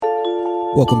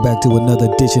Welcome back to another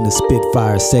edition of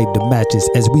Spitfire Save the Matches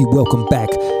as we welcome back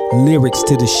lyrics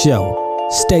to the show.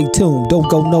 Stay tuned, don't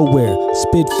go nowhere.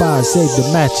 Spitfire Save the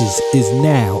Matches is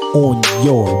now on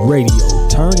your radio.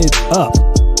 Turn it up.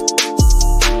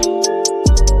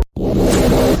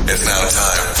 It's now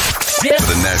time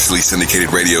for the nationally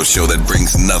syndicated radio show that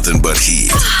brings nothing but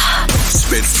heat.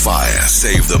 Spitfire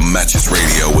Save the Matches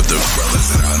Radio with the brothers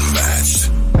that are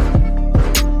unmatched.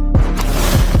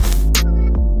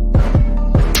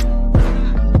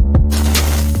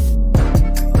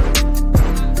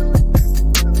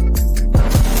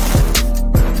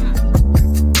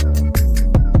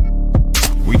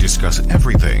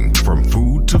 Everything from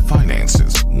food to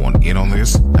finances. Want in on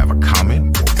this? Have a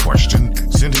comment or question?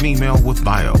 Send an email with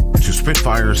bio to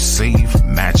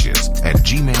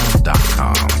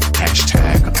spitfiresavematches@gmail.com.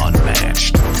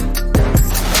 #unmatched.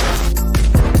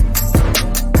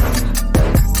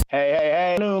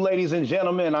 Hey, ladies and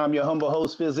gentlemen. I'm your humble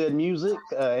host, Fizz Ed Music.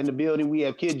 In the building, we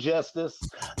have Kid Justice,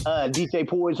 DJ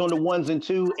Poise on the ones and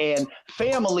two, and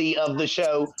family of the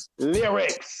show,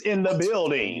 Lyrics in the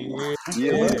building.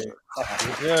 Yeah.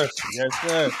 Yes,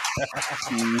 sir.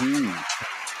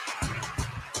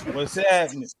 What's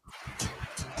happening?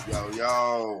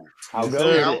 Yo. How goes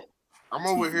it? I'm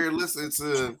over here listening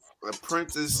to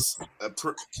Apprentice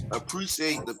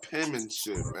appreciate the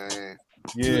penmanship, man.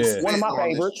 Yeah. One of my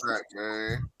favorites. Track,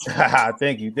 man.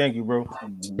 Thank you, bro.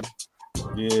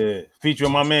 Yeah.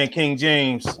 Featuring my man King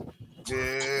James.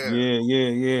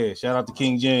 Yeah. Shout out to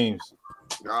King James.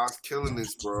 Y'all's killing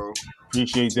this, bro.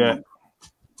 Appreciate that.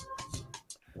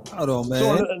 Hold on,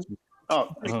 man.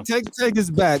 So, Take us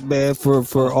back, man,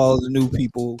 for all the new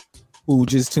people who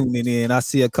just tuning in. I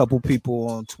see a couple people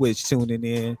on Twitch tuning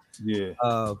in. Yeah.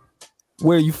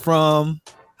 Where you from?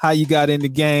 How you got in the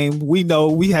game? We know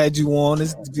we had you on.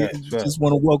 Just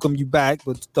want to welcome you back.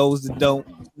 But those that don't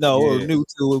know or new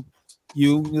to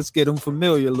you, let's get them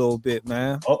familiar a little bit,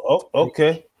 man. Oh,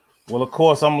 okay. Well, of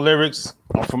course, I'm Lyrics.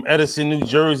 I'm from Edison, New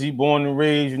Jersey, born and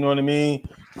raised. You know what I mean?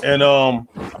 And I've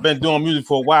been doing music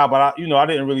for a while, but I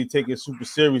didn't really take it super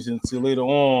serious until later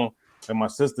on. And my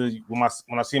sister, when I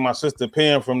see my sister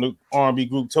Pam from the R&B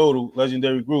group Total,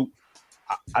 legendary group,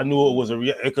 I knew it was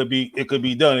it could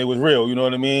be done. It was real, you know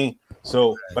what I mean?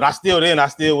 So, but I still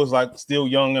was like still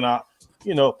young and I,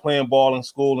 playing ball in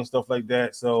school and stuff like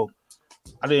that. So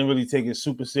I didn't really take it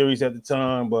super serious at the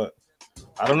time, but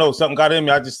I don't know, something got in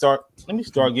me. Let me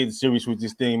start getting serious with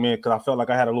this thing, man, because I felt like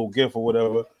I had a little gift or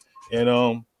whatever. And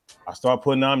I started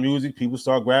putting out music, people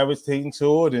start gravitating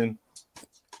to it, and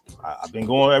I've been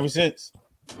going ever since.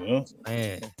 Man.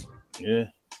 Yeah.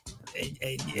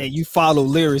 And you follow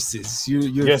lyricists.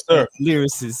 You're yes, sir.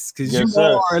 Lyricists, because yes, you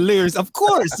sir. are lyrics. Of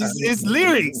course, it's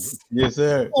lyrics. Yes,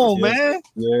 sir. Oh, man.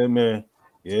 Yeah, man.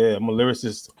 Yeah, I'm a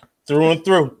lyricist through and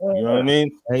through. You know what I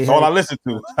mean? That's all I listen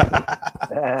to.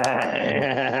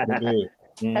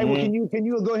 Hey, well, can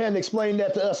you go ahead and explain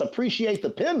that to us? Appreciate the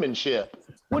penmanship.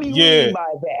 What do you mean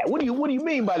by that? What do you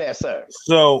mean by that, sir?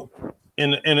 So,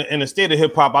 in the state of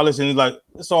hip hop, I listen to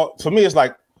for me, it's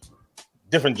like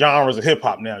different genres of hip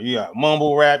hop now. You got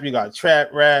mumble rap, you got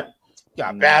trap rap, you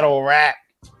got battle rap,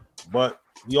 but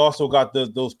you also got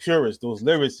those purists, those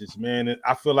lyricists, man. And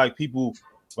I feel like people,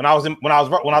 when I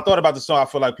thought about the song, I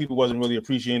feel like people wasn't really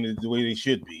appreciating it the way they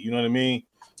should be. You know what I mean?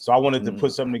 So I wanted to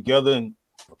put something together and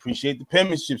appreciate the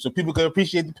penmanship, so people can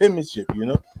appreciate the penmanship.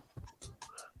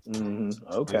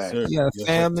 Okay. Yes, sir. You got a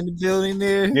fam in the building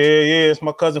there? Yeah. It's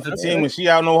my cousin Fatima. She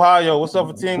out in Ohio. What's up,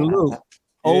 Fatima?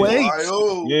 Yeah,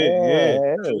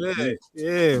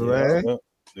 man.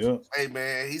 Yeah. Hey,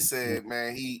 man, he said,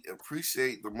 man, he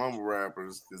appreciate the mumble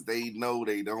rappers because they know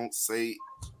they don't say.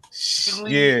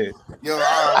 Yeah. Yo,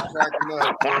 I was cracking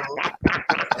up, bro.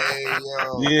 Hey,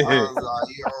 yo. Yeah. I was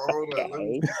like, yo, hold up. Let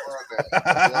me find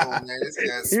that. Yo, man, this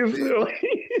guy spit.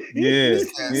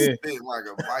 This guy spit like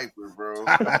a viper, bro.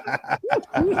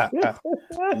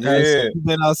 So you've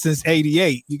been out since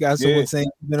 88. You got someone saying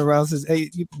you've been around since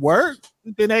 8. Word?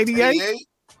 You've been 88?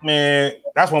 Man,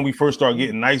 that's when we first started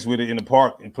getting nice with it in the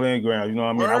park and playing ground. You know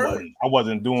what I mean? I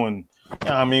wasn't doing.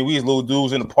 We was little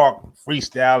dudes in the park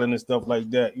freestyling and stuff like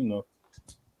that.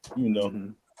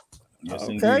 Yes,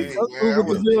 okay.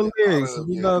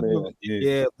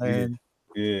 Man.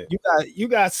 Yeah. You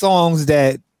got songs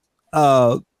that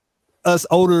us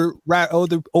older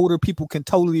people can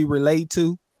totally relate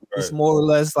to. Right. It's more or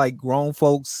less like grown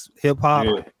folks hip hop.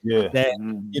 Yeah. That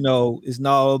it's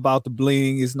not all about the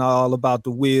bling. It's not all about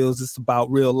the wheels. It's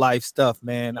about real life stuff,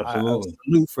 man. I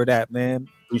salute for that, man.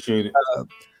 Appreciate it.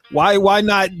 Why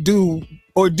not do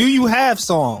you have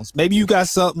songs? Maybe you got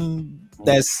something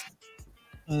that's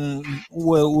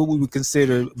what we would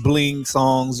consider bling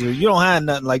songs, or you don't have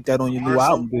nothing like that on your new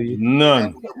album, do you?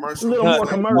 None. A little more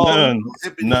commercial.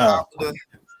 None.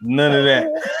 None of that.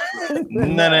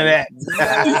 None of that.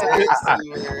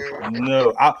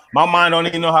 No, my mind don't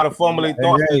even know how to formulate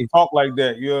thoughts and talk like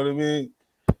that. You know what I mean?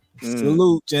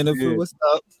 Salute, Jennifer. Yeah. What's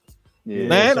up? Yeah,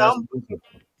 man,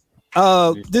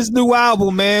 this new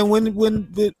album, man,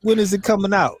 when is it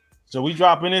coming out? So we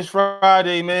dropping this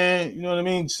Friday, man. You know what I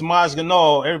mean? Samaj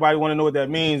Ganal. Everybody want to know what that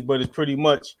means, but it's pretty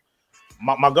much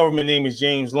my government name is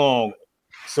James Long.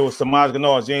 So Samaj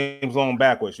Ganal is James Long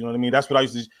backwards. You know what I mean? That's what I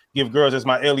used to give girls as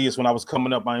my alias when I was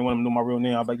coming up. I didn't want them to know my real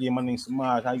name. I was like, yeah, my name's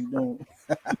Samaj. How you doing?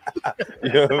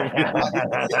 You know what I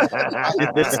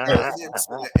mean?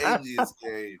 Alias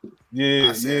game. Yeah,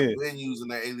 I've been using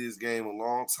the alias game a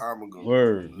long time ago.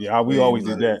 Word. Yeah, we always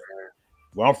did that.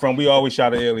 Where I'm from, we always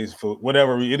shot an alias for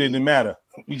whatever. It didn't matter.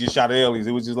 We just shot an alias.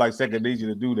 It was just like second nature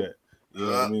to do that. You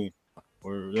know what I mean?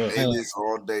 Alias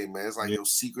all day, man. It's like your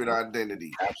secret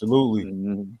identity. Absolutely.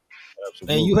 And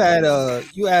you had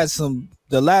some.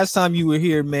 The last time you were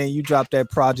here, man, you dropped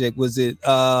that project. Was it?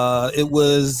 It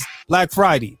was Black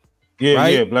Friday. Yeah,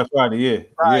 right? Yeah, Black Friday. Yeah,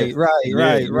 right.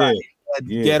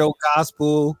 Ghetto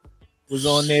Gospel was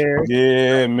on there.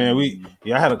 Yeah, man.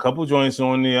 I had a couple joints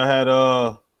on there. I had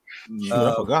I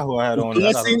forgot who I had on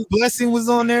there. Blessing was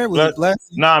on there. Was it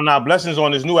Blessing? Nah. Blessing's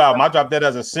on this new album. I dropped that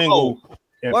as a single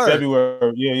in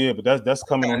February. Yeah. But that's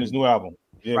coming on this new album.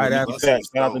 Yeah, right after. Shout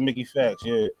out to Mickey Fax.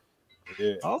 Yeah.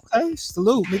 Okay,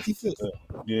 salute Mickey Fax.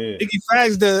 Yeah. Mickey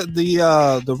Fax,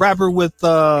 the rapper with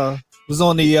was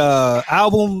on the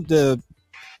album, the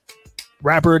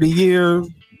rapper of the year.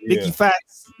 Mickey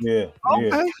Fax. Yeah.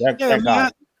 Okay. That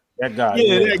guy. Yeah,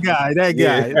 that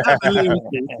guy.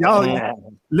 Y'all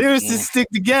lyricists stick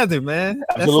together, man.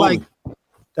 Absolutely.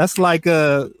 That's like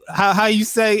how you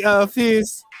say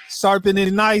Fizz, sharpening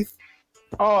a knife.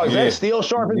 Oh, yeah, steel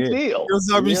sharpens steel.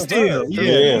 Steel.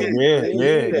 Yeah.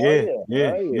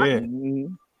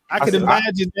 I can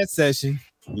imagine that session.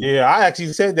 Yeah, I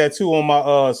actually said that too on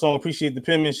my song "Appreciate the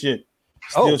Penmanship."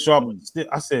 Still sharp.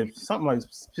 I said something like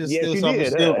still sharp.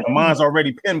 Still, mine's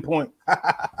already pinpoint.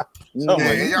 Y'all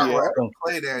play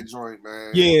that joint,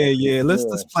 man. Yeah. Let's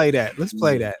play that. Let's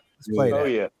play that. Oh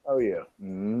yeah.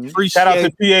 Mm-hmm. Shout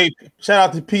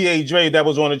out to PA Dre that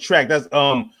was on the track. That's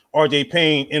RJ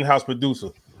Payne, in-house producer.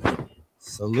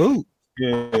 Salute.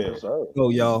 Yeah. Go,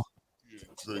 y'all.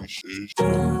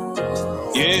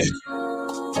 Yeah.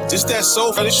 Just that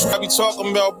soul for this I be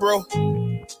talking about, bro. PA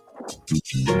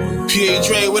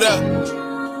Dre, what up?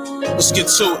 Let's get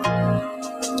to it.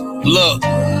 Look.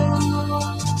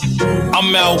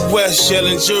 I'm out west,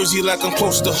 yelling Jersey like I'm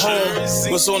close to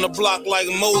home. Was on the block like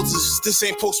Moses, this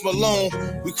ain't Post Malone.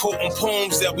 We quoting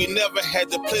poems that we never had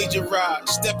to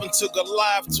plagiarize. Stepping to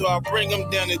Goliath till I bring him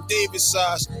down to David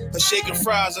size. A shaking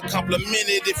fries, a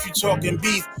complimented if you talking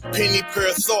beef. Penny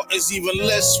per thought is even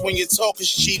less when your talk is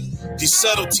cheap. These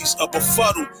subtleties of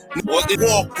befuddle, or they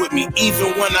walk with me.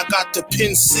 Even when I got the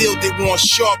pen sealed, they want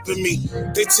sharpen me.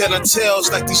 They telling tales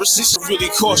like these receipts are really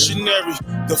cautionary.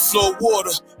 The flow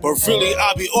water, but really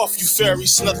I be off you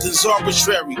fairies, nothing's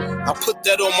arbitrary. I put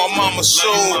that on my mama's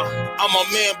soul. I'm a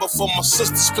man before my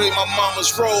sisters play my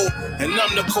mama's role. And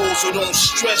I'm the cold, so don't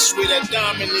stress where that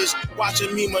diamond is.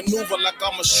 Watching me maneuver like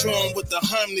I'm a strong with the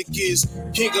Heimlich is.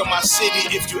 King of my city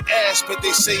if you ask, but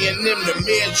they saying them the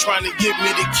man trying to give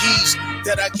me the keys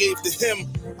that I gave to him.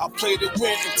 I played the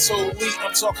win and told Lee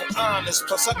I'm talking honest.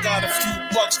 Plus I got a few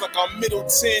bucks like I'm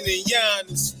Middleton and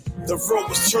Giannis. The road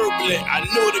was turbulent, I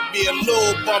know to be a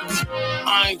little bumpy.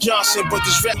 I ain't Johnson, but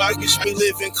this rap like it's me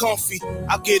living comfy.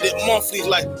 I get it monthly,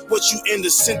 like what you end the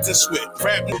sentence with.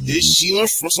 Rap is stealing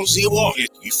from some zero.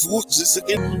 You fools this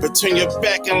again, but turn your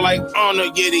back and like honor,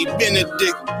 yeah, they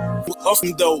Benedict. Off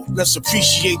him though, let's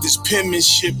appreciate this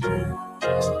penmanship.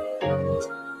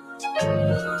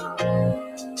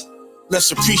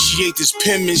 Let's appreciate this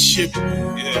penmanship.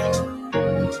 Yeah.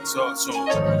 Talk to him.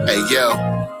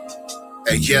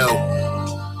 Hey yo,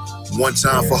 one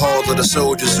time for all of the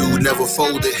soldiers who never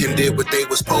folded and did what they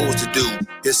was supposed to do.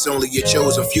 It's only a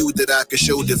chosen few that I can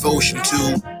show devotion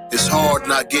to. It's hard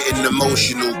not getting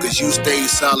emotional, cause you stayed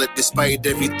solid despite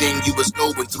everything you was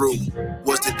going through.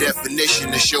 Was the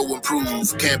definition of show and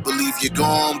prove. Can't believe you're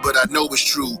gone, but I know it's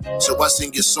true. So I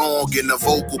sing your song in a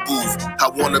vocal booth. I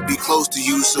wanna be close to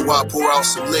you, so I pour out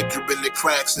some liquor in the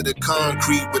cracks of the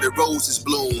concrete where the roses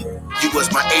bloom. You was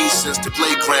my ace since the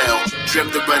playground.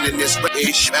 Dreamt of running this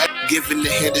race, giving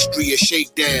the industry a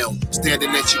shakedown.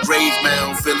 Standing at your grave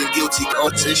mound, feeling guilty,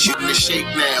 shit in the shape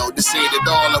now. This ain't at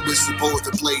all I was supposed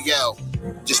to play out.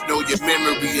 Just know your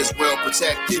memory is well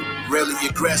protected. Rarely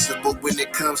aggressive, but when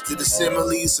it comes to the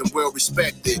similes, I'm well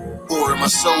respected. Pouring my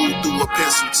soul through a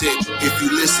pencil tip. If you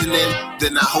listening,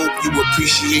 then I hope you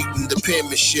appreciating the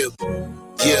penmanship.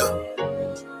 Yeah.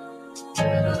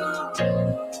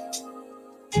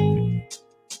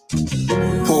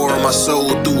 Pouring my soul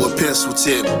through a pencil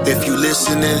tip. If you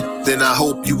listening, then I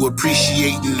hope you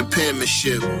appreciating the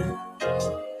penmanship.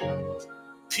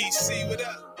 PC, what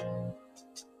up?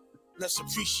 Let's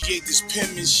appreciate this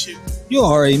penmanship. You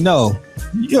already know.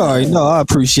 I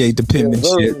appreciate the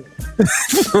penmanship.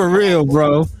 For real,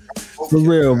 bro. For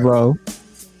real, bro.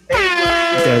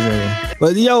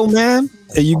 But yo, man,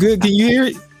 are you good? Can you hear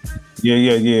it? Yeah.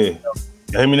 You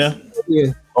hear me now?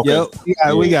 Yeah. Okay.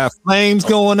 Yep. We got flames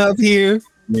going up here.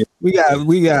 Yeah. We got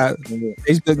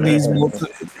Facebook needs more.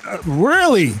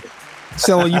 Really?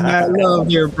 Showing you mad love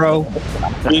here, bro.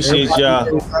 Appreciate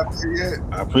y'all.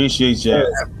 I appreciate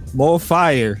y'all. More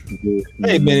fire.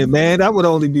 Hey, minute, man. That would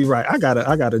only be right. I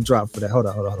gotta drop for that. Hold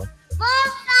on. More fire.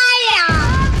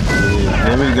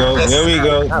 There we go.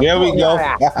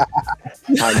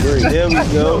 I agree. There we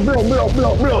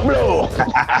go.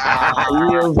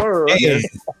 Hey.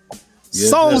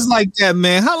 Songs like that,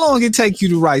 man. How long it take you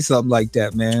to write something like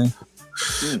that, man?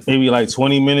 Maybe like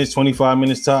 20 minutes, 25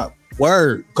 minutes top.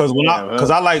 Word. Because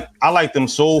I like them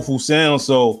soulful sounds.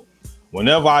 So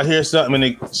whenever I hear something,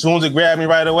 and as soon as it grab me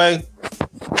right away,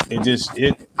 I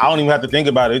don't even have to think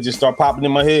about it. It just start popping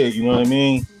in my head. You know what I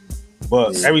mean?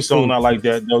 But every song not like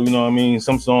that though. You know what I mean?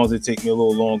 Some songs it take me a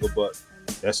little longer, but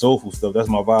that soulful stuff, that's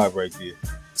my vibe right there.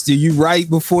 Do you write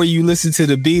before you listen to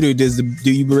the beat, or do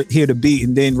you hear the beat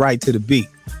and then write to the beat?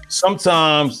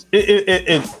 Sometimes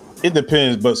it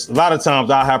depends, but a lot of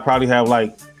times I probably have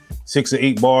like 6 or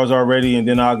 8 bars already, and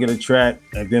then I'll get a track,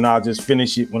 and then I'll just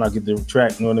finish it when I get the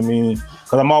track. You know what I mean?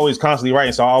 Because I'm always constantly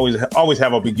writing, so I always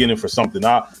have a beginning for something.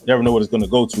 I never know what it's going to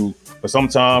go to, but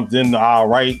sometimes then I'll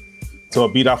write to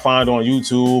a beat I find on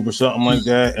YouTube or something like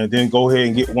that, and then go ahead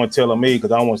and get one tailor-made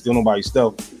because I don't want to steal nobody's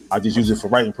stuff. I just use it for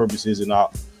writing purposes, and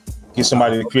I'll get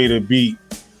somebody to create a beat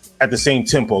at the same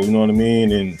tempo. You know what I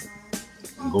mean? And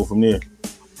go from there.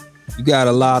 You got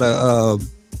a lot of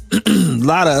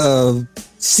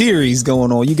series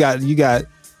going on. You got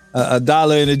a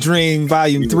Dollar in a Dream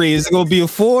Volume 3. Is it gonna be a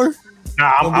 4?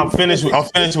 Nah, I'm finished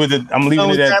with it. I'm leaving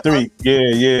it at 3.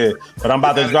 Yeah. But I'm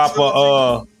about to drop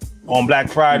on Black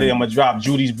Friday. I'm gonna drop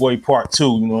Judy's Boy Part 2.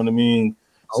 You know what I mean?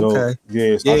 So, okay.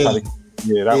 Yeah. So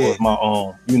that was my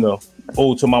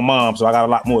ode to my mom. So I got a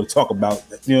lot more to talk about.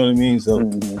 You know what I mean? So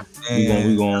we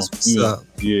going. That's what's up.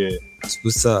 Yeah. That's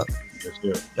what's up. Yes,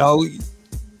 sir.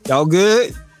 Y'all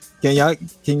good? I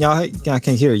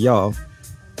can't hear y'all.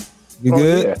 You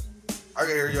good? Yeah. I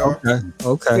can hear y'all.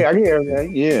 Okay. Yeah, I can hear that.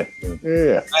 Yeah.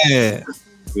 Man.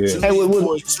 Hey,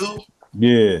 what?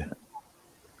 Yeah.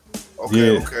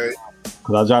 Okay.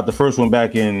 Because I dropped the first one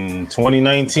back in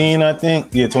 2019, I think.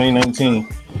 Yeah, 2019.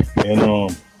 And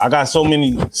I got you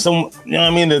know what I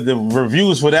mean? The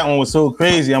reviews for that one was so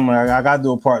crazy. I'm like, I gotta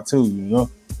do a part 2, you know?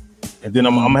 And then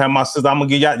I'm gonna have my sister, I'm gonna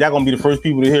get y'all gonna be the first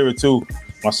people to hear it too.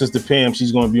 My sister Pam,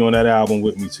 she's gonna be on that album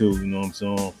with me too, you know what I'm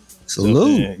saying?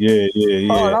 Salute. Yeah.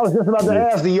 Oh, and I was just about to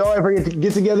ask, do y'all ever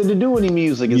get together to do any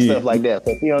music and stuff like that?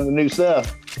 So see on the new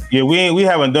stuff. Yeah, we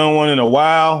haven't done one in a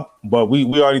while, but we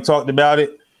already talked about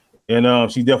it.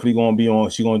 And she's definitely gonna be on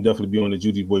the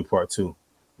Judy Boy Part 2.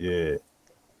 Yeah.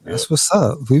 That's what's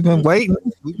up. We've been waiting.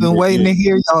 To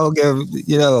hear y'all give,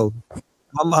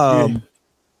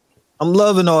 I'm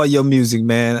loving all your music,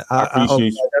 man. I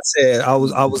appreciate you. Like I said, I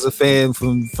was a fan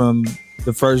from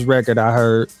the first record I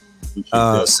heard.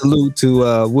 Salute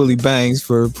to Willie Banks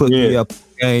for putting me up in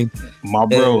the game. My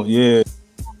bro, yeah.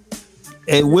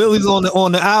 And Willie's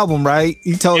on the album, right?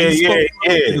 He told me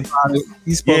about it.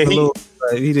 He spoke a little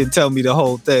bit. He didn't tell me the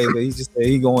whole thing, but he just said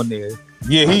he going there.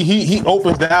 Yeah, he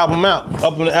opens the album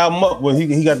up when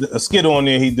he got a skit on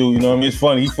there. He do, you know what I mean? It's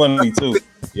funny. He's funny too.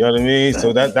 You know what I mean?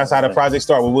 So that's how the project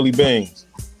started with Willie Bangs.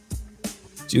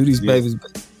 Judy's Baby's.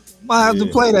 Might have to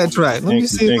play that track. Let me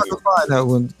see if I can find that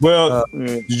one. Well,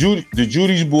 the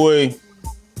Judy's Boy,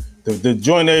 the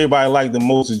joint everybody liked the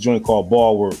most is a joint called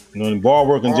Ball Work. You know, Ball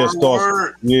Work and Just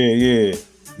Starts. Yeah.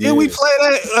 Did we play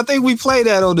that? I think we played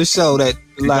that on the show that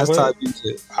last time you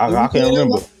did. I can't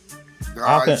remember.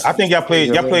 I think y'all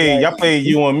played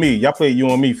You and Me. Y'all played You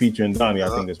and Me featuring Donnie. I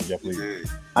think that's what y'all played.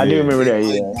 I do remember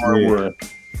that.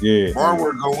 Yeah. Bar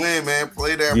Work go in, man.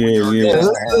 Play that. Yeah.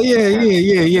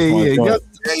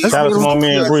 Shout out to my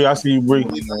man Bree. I see you, Bree.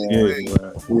 Yeah.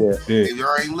 If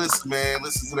y'all ain't listen, man,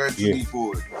 listen to that Judy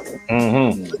Boy.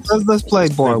 Mm-hmm. Let's play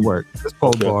Bar Work. Let's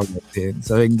pull Bar Work in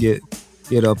so they can get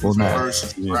up on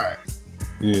that. Right.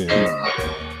 Yeah.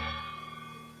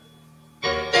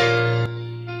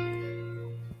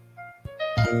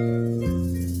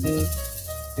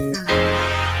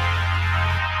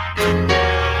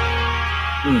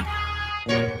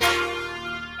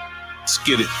 Let's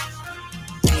get it.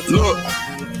 Look.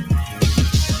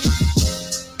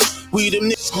 We them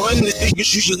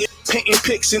niggas usually painting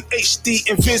pics in HD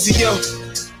and Vizio.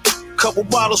 Couple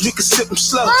bottles, we can sip them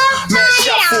slow. Mash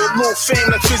out for a little fame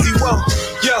like Fizzy Woe.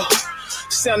 Yo,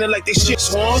 sounding like they shit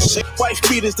swans. Wife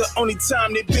beaters the only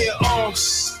time they bear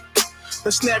arms.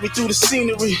 Let's navigate through the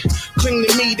scenery. Cling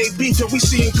to me, they beefing, we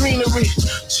seeing greenery.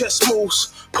 Chest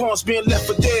moves, pawns being left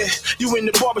for dead. You in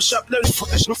the barbershop learning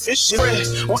professional fish bread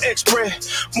on X-Bread,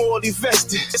 morally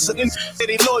vested. It's a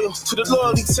they loyal to the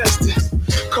loyalty tested.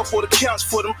 Couple of accounts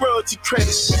for them royalty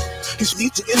credits. He's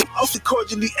need to end off the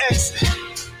cordially exit.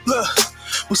 Look,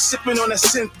 we're sipping on that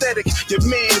synthetic. Your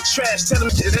man in trash, tell him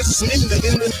that that's in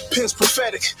the pen's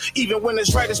prophetic. Even when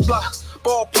it's writer's block,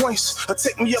 ball points or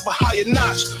take me up a higher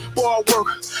notch. Ball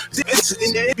work, it's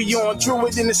in the beyond. Drew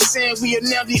it in the sand, we are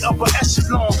now the upper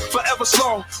echelon. Forever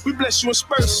slow, we bless you in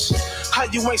spurts. How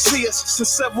you ain't see us since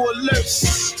several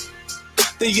alerts.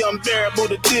 They unbearable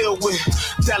to deal with.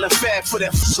 Dollar fat for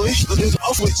that switch,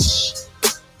 which.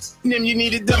 Nim, you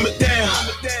need to dumb it down.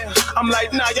 I'm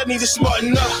like, nah, y'all need to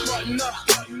smarten up.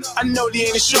 I know they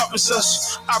ain't as sharp as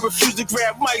us. I refuse to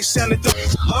grab mics, sounded dumb.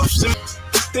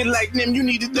 They like, Nim, you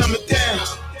need to dumb it down.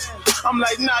 I'm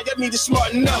like, nah, y'all need to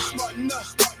smarten up.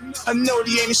 I know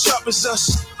they ain't as sharp as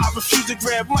us. I refuse to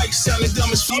grab mics, sounding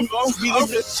dumb as female.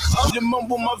 To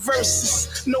mumble my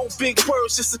verses. No big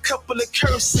words, just a couple of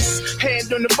curses.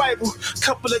 Hand on the Bible,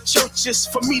 couple of churches.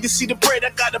 For me to see the bread,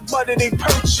 I got the butter they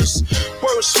purchase.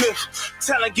 Wordsmith,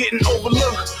 talent getting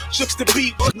overlooked. Jukes the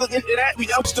beat, looking at that,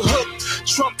 we out the hook.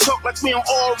 Trump talk like we don't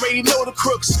already know the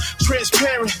crooks.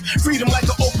 Transparent, read them like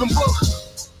an open book.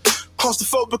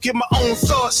 Claustrophobic in my own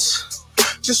thoughts.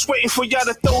 Just waiting for y'all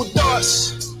to throw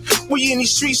darts. We in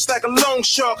these streets like a long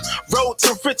shark. Road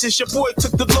to riches, your boy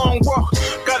took the long walk.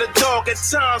 Got a dog, at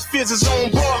times fears his own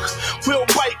bark. Real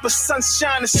white, but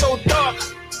sunshine is so dark.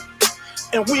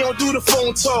 And we don't do the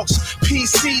phone talks.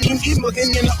 PC, he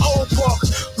looking in the old park.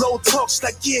 Low talks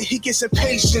like, yeah, he gets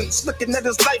impatient. Looking at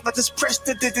his life like this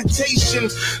prestidigitation.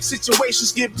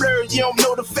 Situations get blurred, you don't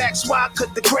know the facts. Why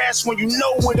cut the grass when you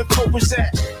know where the cobra's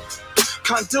at?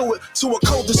 Conduit to a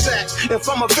cul-de-sac. If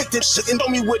I'm evicted, shouldn't know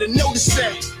me where the notice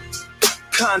at.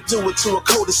 Conduit to a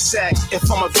cul-de-sac. If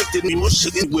I'm evicted, me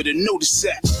shouldn't where the notice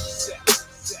at.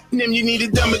 Nim, you need to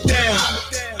dumb it down.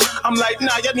 I'm like,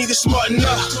 nah, y'all need to smarten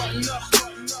up.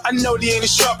 I know they ain't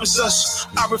as sharp as us.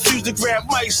 I refuse to grab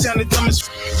mics, sounding dumb as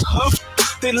huff.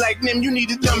 They like, Nim, you need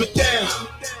to dumb it down.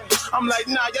 I'm like,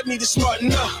 nah, y'all need to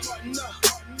smarten up.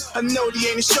 I know they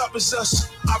ain't as sharp as us.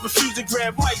 I refuse to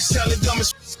grab mics, sounding dumb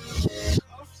as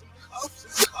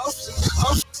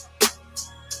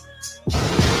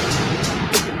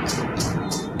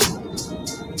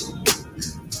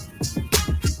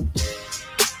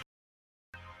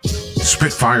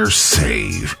Spitfire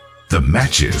Save the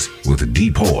Matches with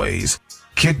D-Poise,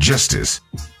 Kid Justice,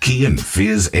 Key and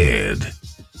Fizz Ed.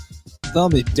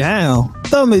 Thumb it down.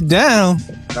 Thumb it down.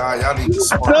 Nah, y'all need to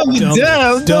Dumb it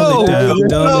down. Dumb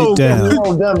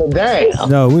it down.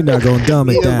 No, we're not gonna dumb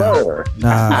it down.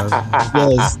 Nah.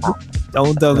 Yes.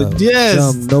 Don't dumb it.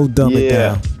 Yes. Dumb it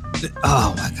down.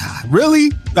 Oh my God.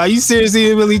 Really? Are you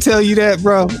seriously really tell you that,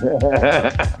 bro?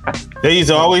 They used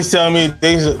to always tell me,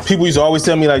 people used to always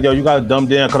tell me like, yo, you gotta dumb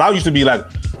down. Cause I used to be like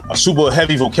a super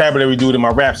heavy vocabulary dude in my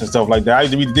raps and stuff like that. I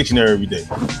used to read the dictionary every day.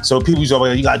 So people used to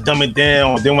always like, you gotta dumb it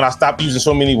down. And then when I stopped using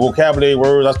so many vocabulary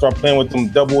words, I started playing with them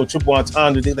double and triple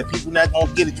entendres. They're like, people not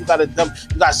gonna get it. You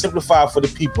gotta simplify it for the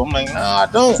people. I'm like, nah, I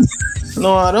don't.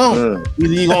 No, I don't.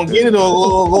 Either you gonna get it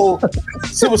or go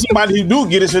sit with somebody who do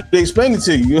get it so they explain it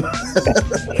to you.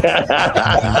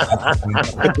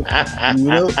 You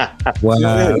know? Wow.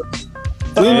 Yeah.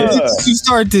 When did you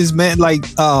start this, man? Like,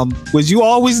 was you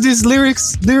always this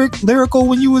lyrical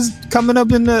when you was coming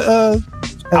up in the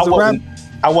as a rapper?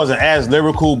 I wasn't as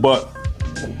lyrical, but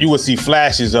you would see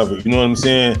flashes of it. You know what I'm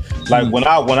saying? Like when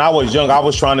I was young, I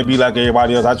was trying to be like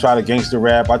everybody else. I tried to gangster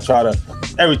rap. I tried to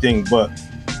everything, but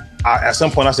at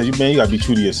some point I said, man, you gotta be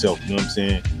true to yourself. You know what I'm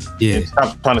saying? Yeah. And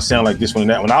stop trying to sound like this one and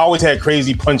that one. I always had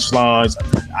crazy punchlines.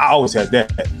 I always had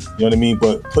that. You know what I mean?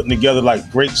 But putting together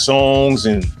like great songs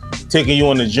and taking you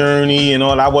on the journey and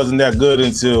all, I wasn't that good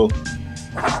until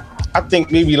I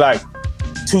think maybe like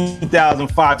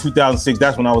 2005, 2006.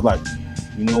 That's when I was like,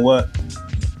 you know what?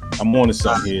 I'm on to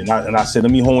something here. And I said,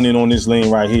 let me hone in on this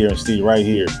lane right here and stay right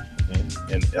here.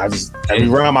 And I just, every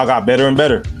rhyme I got better and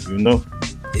better, you know?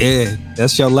 Yeah,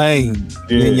 that's your lane.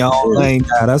 Yeah. In your own lane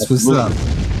now. That's what's up.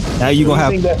 Now you're gonna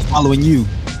have people following you.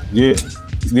 Yeah.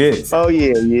 Yeah. Oh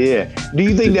yeah. Do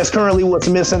you think that's currently what's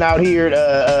missing out here?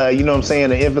 You know what I'm saying?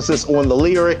 The emphasis on the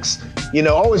lyrics. You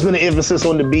know, always been an emphasis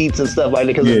on the beats and stuff like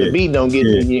that. Because if the beat don't get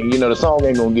you, you know, the song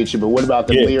ain't gonna get you. But what about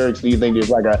the lyrics? Do you think there's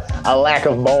like a lack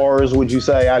of bars? Would you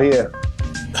say out here?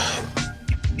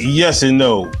 Yes and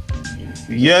no.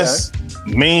 Yes,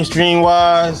 mainstream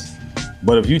wise.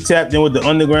 But if you tapped in with the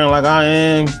underground like I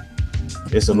am,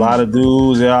 it's a lot of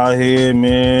dudes out here,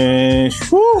 man.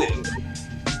 Whew.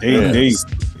 It's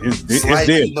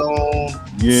there. Known,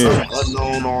 some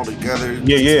unknown altogether.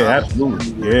 Yeah,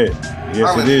 absolutely. Yeah.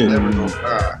 Yes, it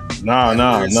is. Nah.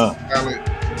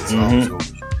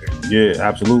 Yeah,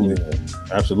 absolutely.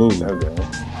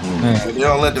 They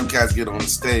don't let them cats get on the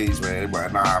stage, man.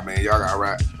 Everybody, nah, man, y'all got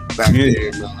rap back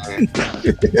there, man.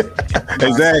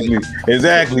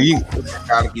 Exactly. You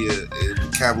gotta be a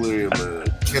vocabulary of a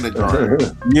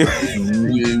kindergarten. You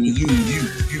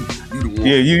the one.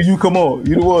 Yeah, you come on.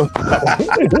 You the one.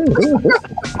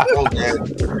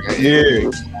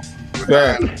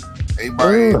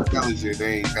 Everybody intelligent,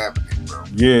 they ain't happening, bro.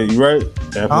 Yeah, you right.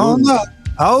 Absolutely.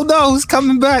 I don't know. It's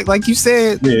coming back, like you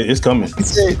said. Yeah, it's coming.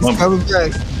 It's coming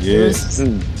back. Yeah.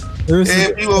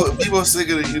 And people sick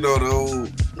of it, you know, the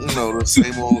old, you know, the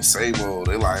same old.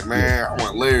 They like, man, I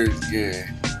want lyrics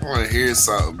again. I want to hear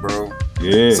something, bro.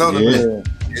 Yeah.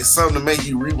 It's something to make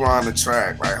you rewind the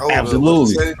track. Like, hold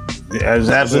absolutely.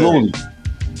 Absolutely.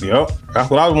 Yep. That's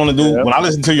what I want to do. Yep. When I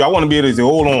listen to you, I want to be able to say,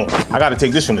 hold on, I got to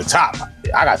take this from the top.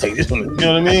 I got to take this from the, you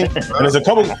know what I mean? And there's a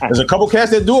couple cats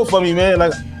that do it for me, man.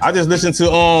 Like, I just listened to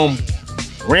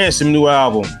Ransom new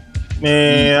album.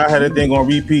 Man, I had that thing on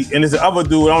repeat. And there's the other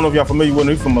dude, I don't know if y'all familiar with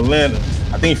him, he's from Atlanta.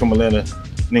 I think he's from Atlanta,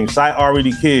 named Cy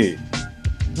Already Kid.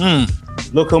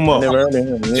 Look him up. Never heard of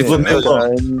him.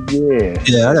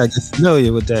 Yeah, I got to get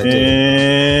familiar with that.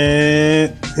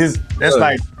 And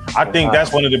I think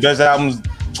that's one of the best albums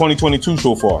 2022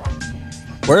 so far.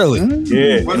 Really?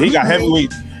 Yeah. He got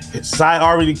heavyweight. Cy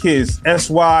Already Kid.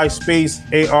 SY space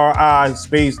ARI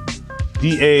space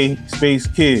DA space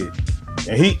Kid.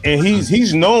 And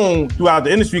he's known throughout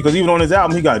the industry because even on his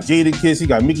album, he got Jadakiss, he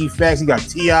got Mickey Fax, he got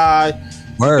T.I.,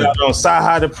 he got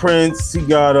Sci-Hi the Prince, he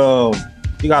got a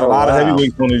lot of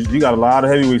heavyweights on his. He got a lot of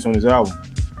heavyweights on his album.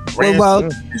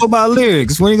 What about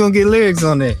lyrics? When are you gonna get lyrics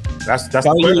on that? That's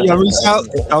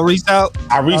y'all reached out.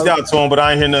 I reaced out to him, but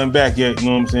I ain't hear nothing back yet. You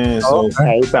know what I'm saying? So,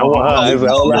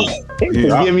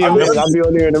 give me a minute. I'll be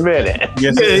on there in a minute.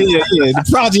 Yes, yeah. The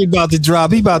project about to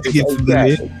drop. He about to get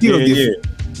familiar.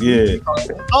 Yeah.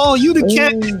 Oh, you the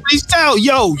cat that reached out.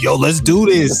 Yo, let's do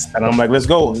this. And I'm like, let's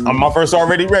go. I'm my first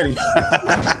already ready.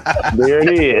 There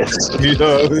it is. You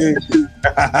know what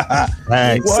I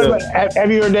mean?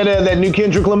 Have you heard that new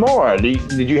Kendrick Lamar? Have you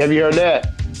heard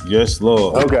that? Yes,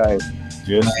 Lord. Okay.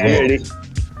 Yes, Lord.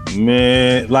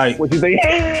 Man, like what you think?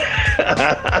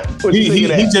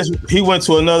 he went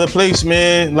to another place,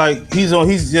 man. Like he's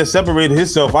just separated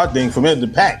himself, I think, from the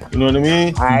pack. You know what I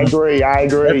mean? I agree.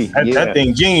 That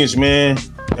thing genius, man.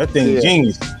 That thing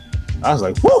genius. I was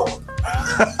like, whoo.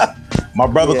 My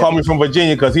brother called me from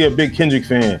Virginia because he a big Kendrick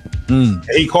fan.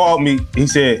 He called me. He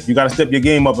said, "You got to step your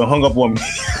game up," and hung up on me.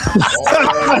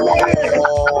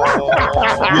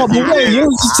 But wait, you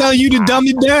was just telling you to dumb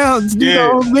it down. A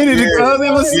minute ago.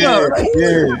 What's up?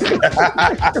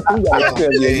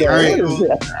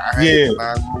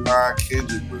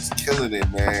 Kendrick was killing it,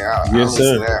 man. I yes,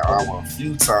 sir. That album a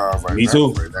few times. Like, me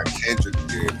too. That Kendrick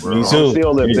did, bro. Me too. I'm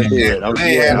still living it. I ain't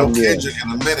had no Kendrick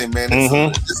in a minute, man.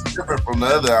 It's different from the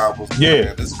other albums.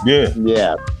 Yeah.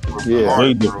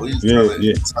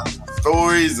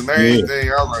 Stories and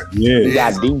everything. I was like, he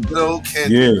got deep.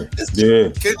 Kendrick.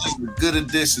 Kendrick's a good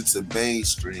addition to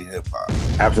mainstream hip hop.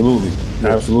 Absolutely.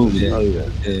 Absolutely.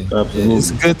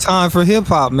 It's a good time for hip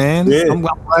hop, man. Yeah. I'm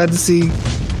glad to see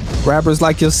rappers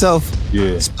like yourself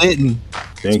spitting.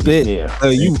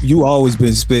 You always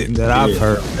been spitting that I've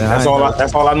heard. That's all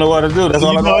I know how to do. That's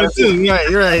all I know how to do.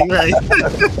 Right.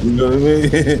 You know what I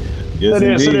mean?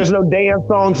 Yes, so there's no dance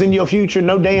songs in your future,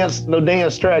 no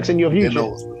dance tracks in your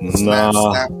future. Nah,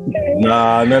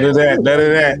 none of that.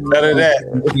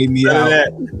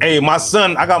 Hey, my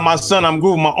son, I got my son. I'm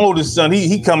grooving. My oldest son,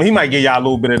 he coming. He might get y'all a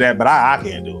little bit of that, but I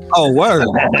can't do it. Oh, word.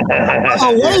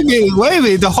 Wait a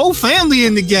minute. The whole family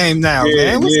in the game now,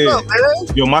 man. What's up,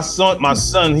 man? Yo, my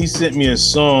son, he sent me a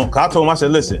song. I told him, I said,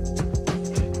 listen,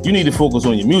 you need to focus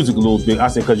on your music a little bit. I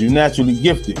said, because you're naturally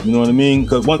gifted. You know what I mean?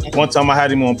 Because one time I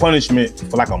had him on punishment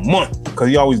for like a month because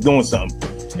he always doing something.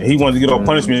 And he wanted to get off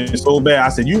punishment so bad. I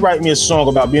said, you write me a song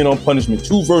about being on punishment,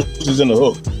 2 verses in the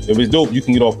hook. If it's dope, you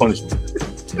can get off punishment.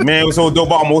 Man, it was so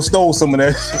dope. I almost stole some of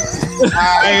that.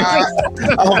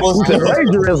 I almost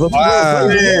Plagiarism.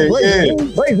 Yeah.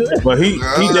 But he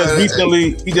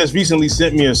just recently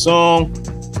sent me a song,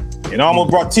 and I almost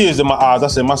brought tears in my eyes. I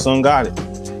said, my son got it.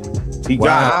 He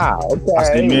got it. Okay. I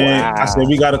said, man, I said,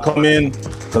 we got to come in,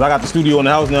 because I got the studio in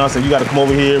the house now. I said, you got to come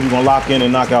over here. We're going to lock in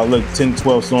and knock out like 10,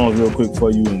 12 songs real quick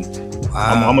for you. And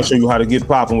I'm going to show you how to get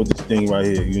popping with this thing right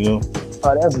here, you know?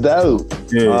 Oh, that's dope.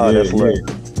 Yeah.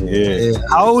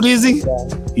 How old is he?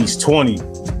 He's 20.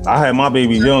 I had my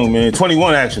baby young, man.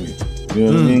 21, actually.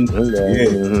 You know what I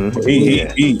mean?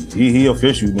 Yeah. He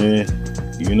official, man.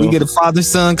 You know? We get a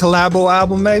father-son collabo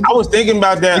album, maybe? I was thinking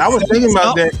about that.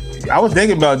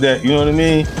 You know what I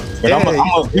mean?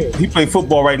 But he played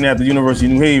football right now at the University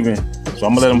of New Haven. So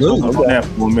I'm going to let him focus on that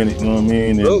for a minute. You know what I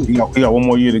mean? And he got one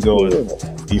more year to go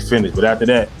and he finished. But after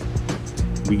that,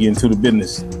 we get into the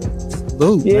business.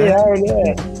 Ooh, I heard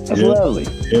that. That's lovely.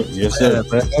 Yep. Yes, sir.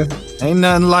 Ain't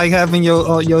nothing like having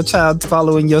your child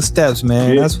following your steps,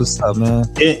 man. Yeah. That's what's up, man.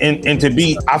 And to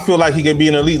be, I feel like he can be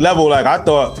an elite level. Like I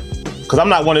thought, because I'm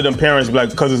not one of them parents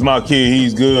like, because it's my kid,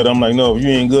 he's good. I'm like, no, if you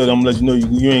ain't good, I'm gonna let you know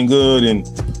you ain't good. And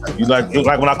you like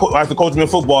when I used to coach him in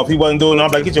football, if he wasn't doing it, I'm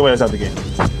like, get your ass out the game.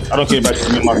 I don't care about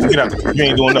you. Get out. You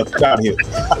ain't doing nothing. Get out of here.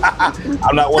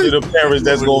 I'm not one of the parents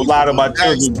that's gonna lie to my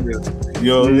children. You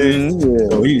know what I mean?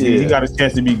 So he got a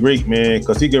chance to be great, man,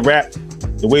 because he can rap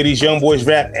the way these young boys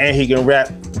rap, and he can rap.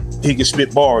 He can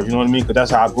spit bars. You know what I mean? Because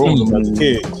that's how I grew him as a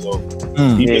kid. So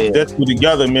he mixed that two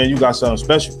together, man. You got something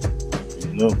special.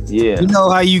 You know? Yeah. You know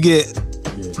how you get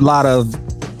a lot of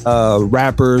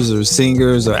rappers or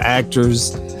singers or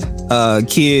actors,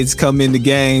 kids come in the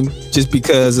game just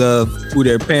because of who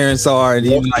their parents are, and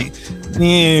you're like, he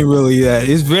ain't really that.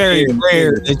 It's very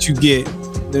rare that you get,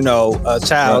 you know, a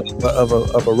child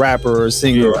of a rapper or a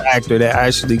singer or actor that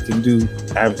actually can do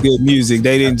good music.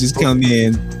 They didn't just come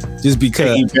in just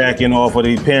because backing off of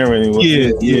their parent.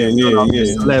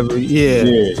 Celebrity.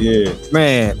 Yeah.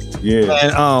 Man.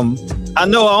 And I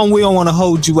know we don't want to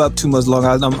hold you up too much longer.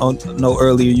 I know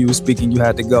earlier you were speaking, you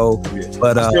had to go,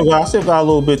 but I still got a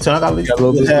little bit of time. I got a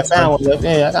little bit of time left.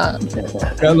 Yeah, I got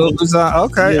a little bit of time.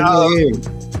 Okay.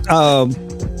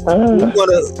 We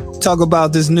want to talk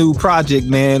about this new project,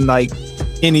 man. Like,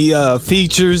 any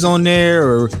features on there,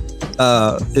 or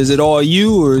is it all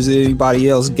you, or is it anybody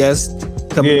else guest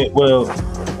coming? Yeah, well,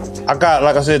 I got,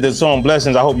 like I said, the song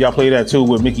Blessings. I hope y'all play that too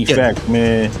with Mickey Fact,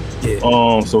 man.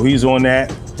 Yeah. So he's on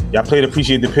that. Y'all played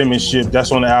Appreciate the Penmanship.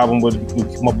 That's on the album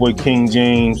with my boy King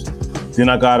James. Then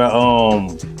I got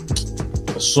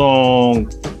a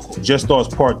song, Just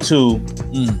Thoughts Part 2.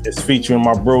 It's featuring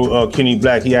my bro Kenny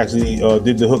Black. He actually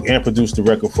did the hook and produced the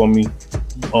record for me.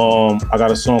 I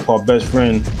got a song called Best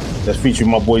Friend that's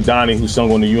featuring my boy Donnie, who sung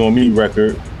on the You and Me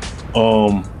record.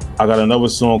 I got another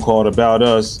song called About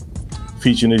Us,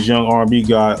 featuring this young R&B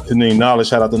guy. His name Knowledge.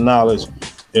 Shout out to Knowledge.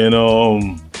 And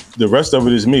the rest of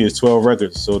it is me. It's 12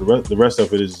 records, so the rest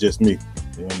of it is just me.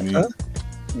 You know what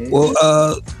I mean?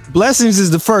 Well, Blessings is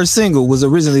the first single. Was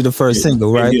originally the first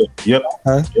single, right? Yep.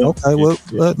 Okay. Well,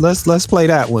 let's play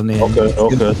that one then. Okay.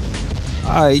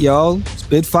 All right, y'all.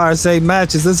 Spitfire Save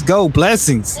Matches. Let's go.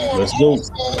 Blessings. Let's go.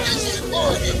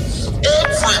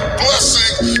 Every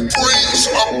blessing brings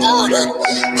a burden.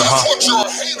 That's what your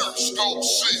haters don't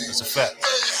see. That's a fact. They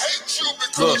hate you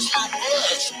because you're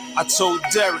blessed. I told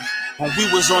Derek when we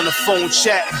was on the phone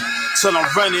chatting, till I'm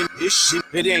running this shit,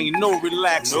 it ain't no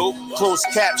relaxing. Closed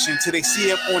caption till they see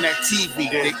him on that TV.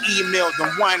 They emailed him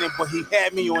whining, but he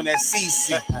had me on that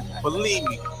CC. Believe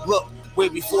me, look, way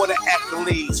before the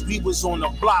accolades, we was on the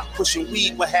block pushing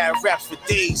weed, but had raps for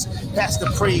days. Pastor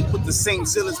prayed with the same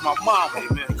zeal as my mama.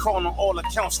 And calling on all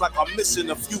accounts like I'm missing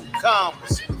a few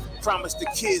commas. Promised the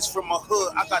kids from my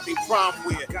hood, I got their prom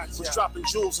wear. Was dropping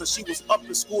jewels and she was up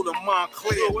in school in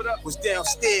Montclair. Was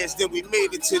downstairs, then we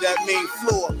made it to that main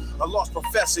floor. A lost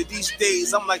professor, these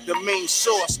days I'm like the main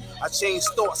source. I changed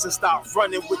thoughts and stopped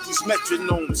running with these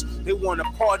metronomes. They want to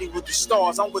party with the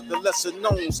stars, I'm with the lesser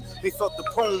knowns. They felt the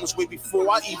poems way before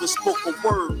I even spoke a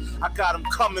word. I got them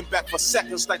coming back for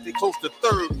seconds like they close to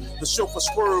third. The chauffeur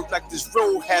swerved like this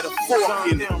road had a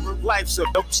fork in it. Life's a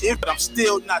bitch, but I'm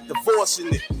still not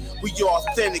divorcing it. We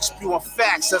authentic, spewing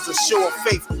facts as a show of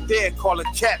faith. Dad call it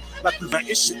cat like we ran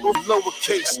issue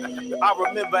lowercase. I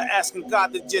remember asking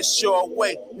God to just show a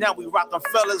way. Now we rockin'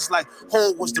 fellas like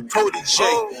Hov was the protege.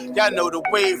 Y'all know the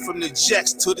way from the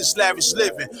jacks to this lavish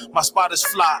living. My spot is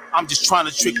fly. I'm just trying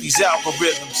to trick these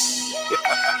algorithms.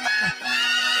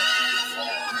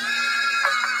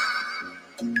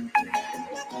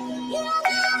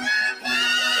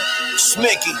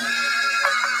 Smicky,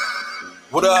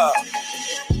 what up?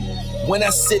 When I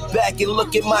sit back and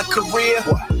look at my career,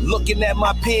 looking at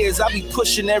my peers, I be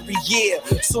pushing every year.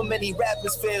 So many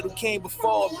rappers failed who came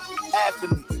before me, after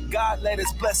me. God let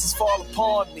his blessings fall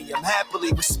upon me. I'm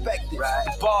happily respected.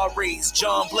 The bar raised,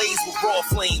 John Blaze with raw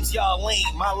flames. Y'all lame,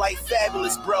 my life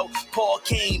fabulous, bro. Paul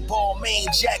Kane, ball main,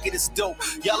 jacket is dope.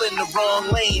 Y'all in the wrong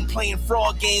lane, playing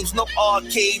fraud games, no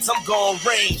arcades. I'm gon'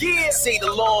 rain. Say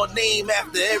the Lord name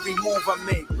after every move I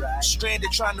make.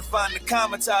 Stranded trying to find the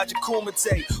Kamatage of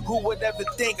Kumite. Who would ever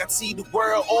think I'd see the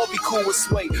world all be cool with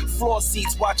sway? Floor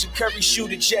seats watching Curry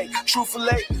shoot a J.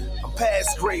 Truthfully, I'm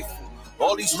past grateful.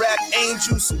 All these rap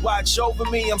angels who watch over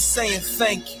me, I'm saying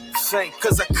thank you.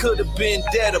 Cause I could have been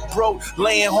dead or broke,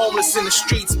 laying homeless in the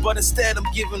streets, but instead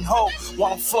I'm giving hope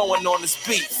while I'm flowing on this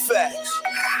beat. Facts.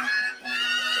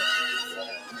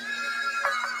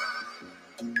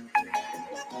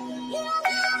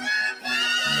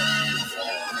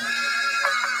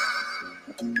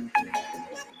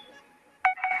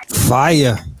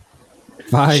 Fire.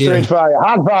 Straight fire.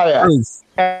 Hot fire.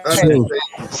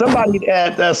 Somebody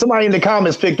in the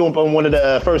comments picked up on one of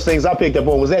the first things I picked up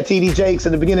on. Was that TD Jakes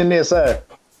in the beginning there, sir?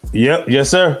 Yep. Yes,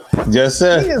 sir. Yes,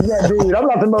 sir. He is that dude. I'm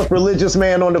not the most religious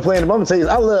man on the planet, but I'm gonna tell you,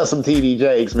 I love some TD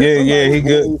Jakes, man. Yeah, he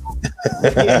good.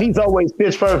 Yeah, he's always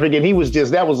pitch perfect, and he was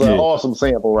just, that was an awesome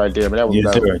sample right there, man. That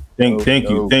was sir. Thank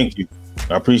you.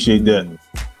 I appreciate that.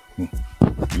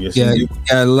 Yes, you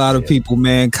got a lot of people,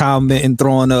 man, commenting,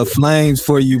 throwing up flames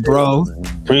for you, bro.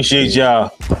 Appreciate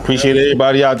y'all. Appreciate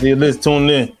everybody out there. Let's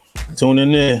tuning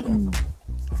in.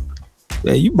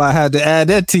 Yeah, you might have to add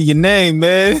that to your name,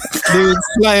 man.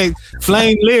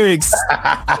 Flame lyrics.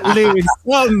 Lyrics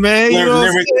something, man. You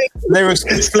know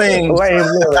lyrics flame. Flame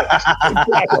lyrics.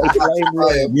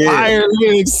 Yeah. Fire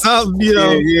lyrics, something, you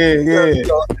know. Yeah.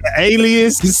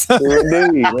 Alias.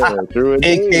 True indeed.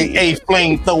 AKA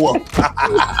flamethrower.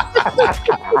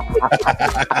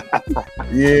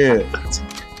 Yeah.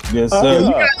 Yes,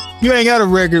 sir. You ain't got a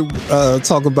record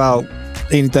talk about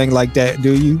anything like that,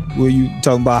 do you? Were you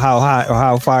talking about how hot or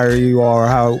how fire you are, or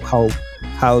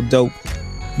how dope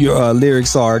your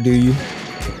lyrics are? Do you?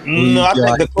 No, I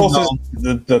think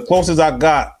the closest I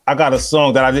got a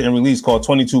song that I didn't release called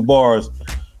 22 Bars.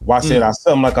 Where I said I've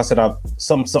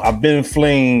been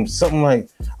flamed.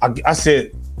 I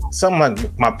said something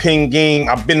like my pin game.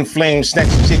 I've been flamed, snatch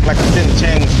a chick like a thin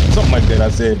chain. Something like that I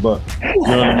said, but you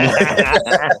know what I mean?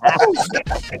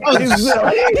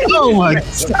 Oh my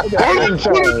damn!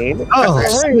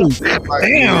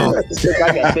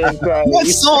 What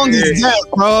song is that,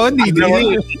 bro?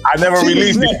 I never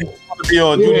released it.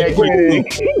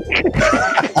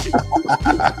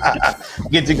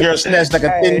 Get your girl snatched like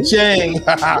a thin chain.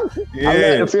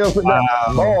 Yeah,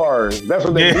 bars. That's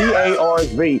what the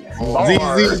B-A-R-Z.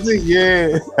 Z.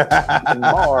 Yeah.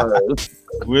 Bars.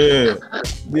 Yeah.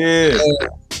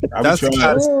 That's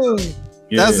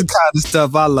the kind of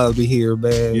stuff I love to hear,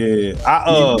 man. Yeah.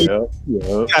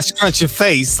 You gotta scrunch your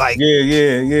face, like.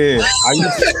 Yeah.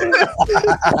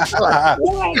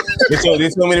 They told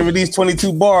me to release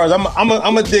 22 bars. I'm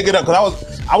gonna dig it up because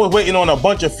I was waiting on a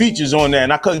bunch of features on that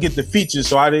and I couldn't get the features,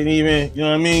 so I didn't even. You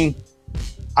know what I mean?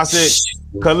 I said,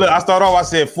 cause look, I started off. I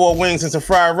said 4 wings and some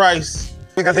fried rice.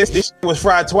 Because this shit was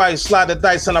fried twice, slide the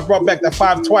dice, and I brought back that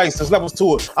 5 twice. There's levels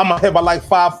to it. I'm ahead by like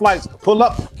 5 flights. Pull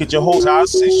up, get your whole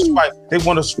house. Right. They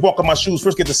want to walk on my shoes.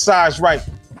 First, get the size right.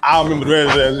 I don't remember the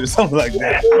rest of that. Something like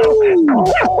that.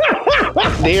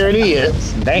 There it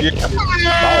is. Thank you.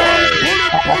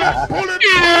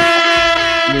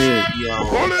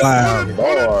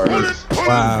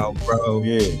 Wow, bro.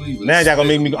 Yeah. Now y'all gonna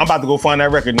make me. I'm about to go find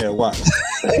that record now. Watch.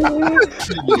 And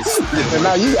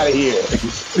now you gotta hear it.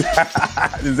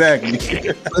 Exactly.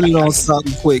 Put it on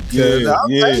something quick. Yeah,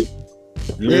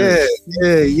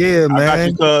 man. I got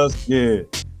you, cuz.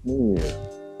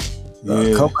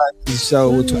 Come back to the show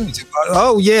with 22.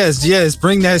 Oh, yes.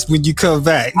 Bring that when you come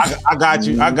back. I got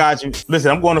you.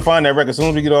 Listen, I'm going to find that record. As soon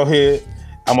as we get off here,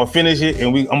 I'm going to finish it and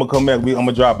I'm going to come back. I'm going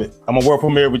to drop it. I'm going to world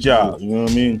premiere with y'all. You know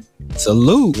what I mean?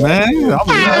 Salute, man.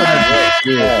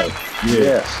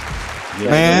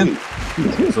 Man.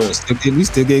 We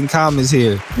still getting comments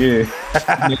here. Yeah.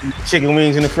 Chicken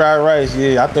wings and the fried rice.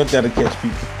 Yeah, I thought that'd catch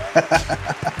people.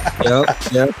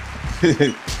 Yep.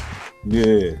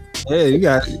 Yeah, you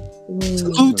got it.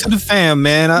 Salute to the fam,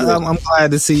 man. I'm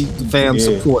glad to see the fam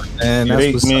support, man.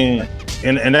 That's what's up.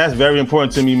 And that's very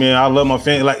important to me, man. I love my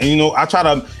family. Like, and you know, I try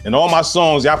to, in all my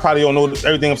songs, y'all probably don't know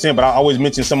everything I'm saying, but I always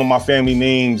mention some of my family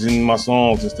names in my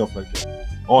songs and stuff like that.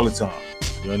 all the time.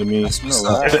 You know what I mean?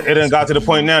 It done got to the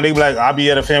point now. They be like, I'll be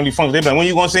at a family function. They be like, when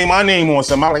you gonna say my name on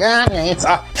something? I'm like,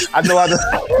 I know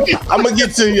I'm gonna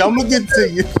get to you.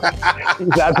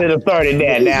 He's out to the 30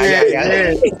 now.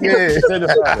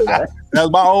 Yeah. That's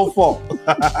my own fault.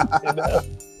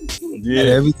 Yeah,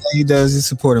 everything he does is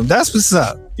support him. That's what's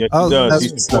up. Yeah, he does.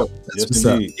 That's what's up.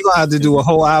 You're gonna have to do a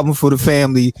whole album for the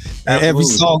family, and every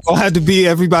song gonna have to be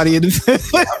everybody in the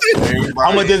family.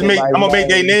 I'm gonna make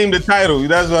their name the title.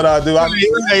 That's what I'll do.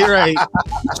 Right.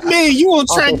 Man, you on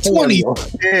track 20?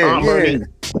 Yeah.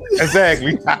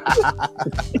 Exactly.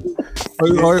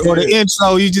 or the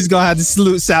intro, you just gonna have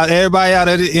to shout everybody out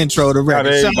of the intro. The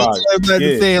record. Shout out to everybody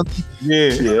in the family.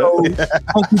 Yeah.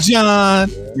 Uncle John.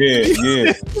 Yeah.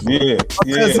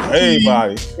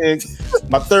 Everybody.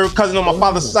 My third cousin on my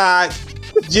father's side,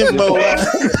 Jimbo.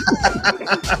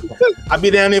 I be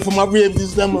down there for my ribs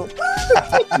this summer.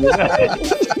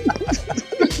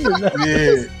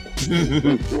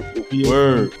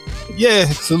 Word. Yeah,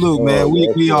 salute, man.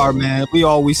 We are, man. We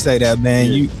always say that,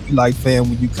 man. You like fam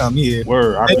when you come here.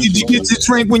 Word. And did you get to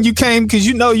drink when you came? Because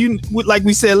you like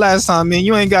we said last time, man.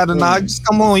 You ain't got to knock. Just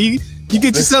come on. You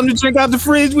get you something to drink out the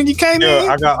fridge when you came in?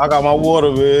 I got my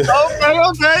water, man. Okay.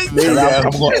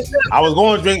 I was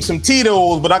going to drink some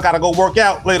Tito's, but I got to go work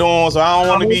out later on, so I don't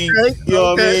want to be, you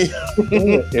know what I mean?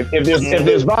 If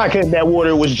there's vodka in that water,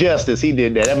 it was Justice. He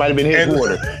did that. That might have been his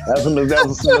water.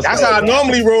 That's how I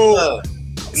normally roll.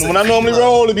 When I normally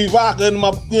roll, it be vodka in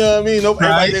my, you know what I mean?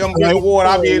 Everybody think I'm drinking water.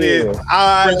 I be in there,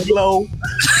 eyes low,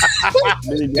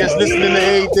 just listening to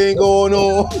everything going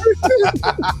on.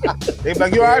 They be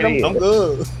like, you all right? I'm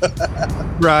good.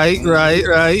 Right.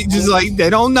 Just like they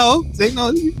don't know. They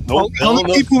know.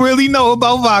 Only people really know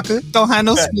about vodka. Don't have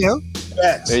no smell.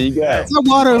 There you go. It's not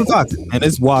water and vodka. Man,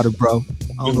 it's water, bro.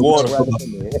 It's water.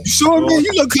 You sure, man?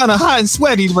 You look kind of hot and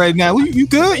sweaty right now. You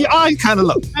good? Your eyes kind of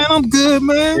low. Man, I'm good,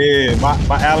 man. Yeah, my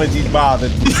allergies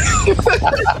bothered me.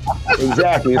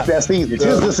 Exactly. It's that season. It's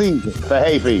the season for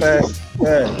hay fever.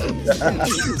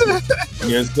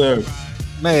 Yes, sir.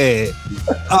 Man.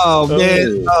 Oh,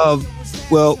 man.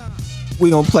 Well,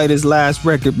 we gonna play this last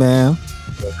record, man.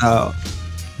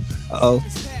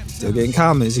 Still getting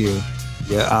comments here.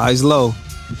 Yeah, eyes low.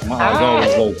 My eyes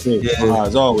always low too. Yeah. My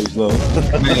eyes always low.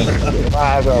 Man. My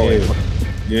eyes always low.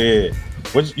 Yeah.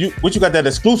 What you got that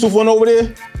exclusive one over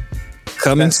there?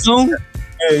 Coming soon?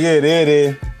 Yeah, there it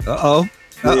is. Uh-oh.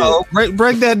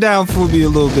 Break that down for me a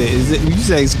little bit. Is it, you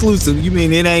say exclusive, you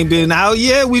mean it ain't been out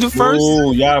yet? We the first?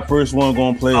 Oh, y'all first one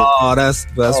gonna play it. Oh, that's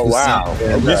wow.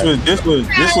 This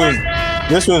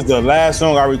was the last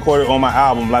song I recorded on my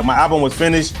album. Like my album was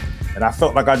finished and I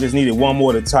felt like I just needed one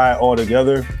more to tie it all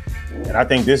together. And I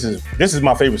think this is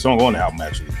my favorite song on the album,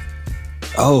 actually.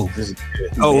 Oh,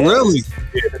 really?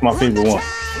 Yeah, it's my favorite one.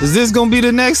 Is this gonna be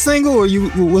the next single, or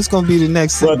what's gonna be the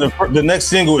next single? Well, the next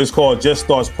single is called Just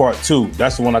Starts Part 2.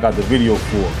 That's the one I got the video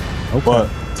for. Okay. But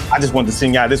I just wanted to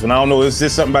sing out this one. I don't know, it's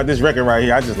just something about this record right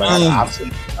here. I just like,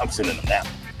 I'm sending them out.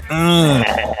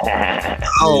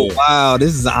 Oh, wow,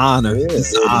 this is an honor.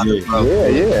 This is an honor, bro.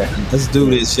 Yeah. Let's do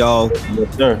this, y'all.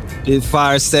 Yes, sir. This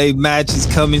Fire Save match is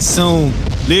coming soon.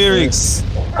 Lyrics.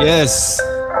 Yes.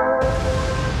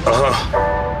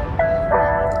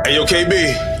 Hey, yo,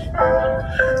 KB.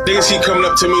 Niggas keep coming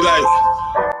up to me like,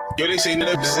 yo, they say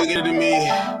nigga to me.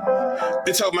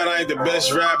 They talk about I ain't the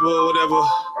best rapper or whatever.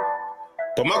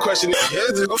 But my question is,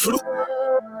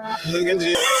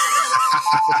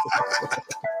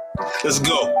 let's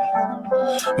go.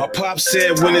 My pop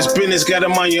said when it's business, got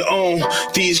them on your own.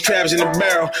 These crabs in the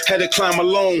barrel, had to climb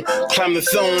alone. Climb the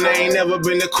throne, I ain't never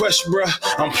been to question, bruh.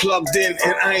 I'm plugged in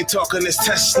and I ain't talking this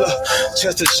Tesla.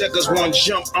 Chester checkers one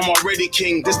jump, I'm already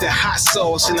king. This the hot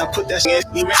sauce and I put that shit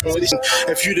in.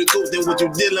 If you the goat, then what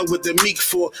you dealing with the meek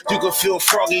for? You can feel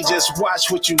froggy, just watch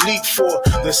what you leap for.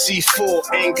 The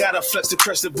C4, ain't gotta flex to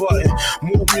press the button.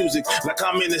 Move music like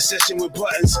I'm in a session with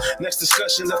buttons. Next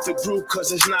discussion left the group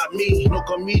cause it's not me. No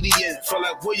comedian, felt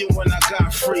like William when I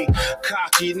got free.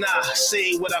 Cocky, nah,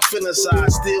 say what I feel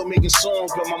inside. Still making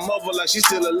songs, but my mother like she's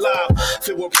still alive.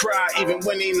 Filled with pride, even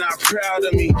when they not proud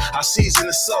of me. I season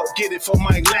the salt, get it for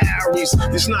Mike Larry's.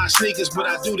 It's not sneakers, but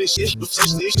I do this shit.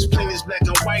 It's plain as black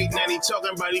and white, now they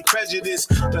talking about the prejudice.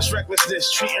 That's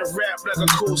recklessness, treating rap like a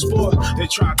cool sport. They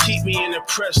try to keep me in the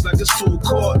press like it's full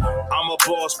court. I'm a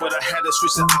boss, but I had to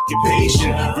switch the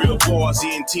occupation. Real boss,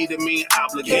 ENT to me,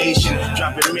 obligation.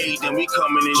 Drop it made, then we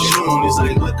coming in June. It's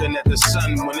like looking at the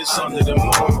sun when it's under the moon.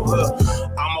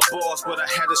 I'm a boss, but I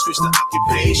had to switch the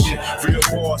occupation. Real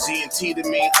boss, ENT the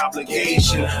main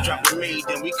obligation. Dropping me,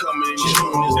 then we coming in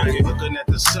June. It's like looking at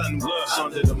the sun, what's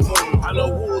under the moon. I know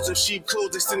wolves and sheep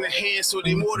clothes in the hand, so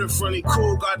they more than friendly.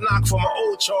 Cool, got knocked for my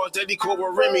old charge that he called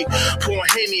with Remy. Pouring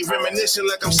Henny, reminiscing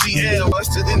like I'm CL. I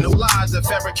still didn't know lies, the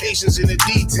fabrications in the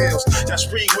details. That's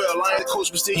free will, I ain't the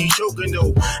coach, but still you joking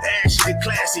though. Ashy and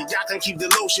classy, y'all can keep the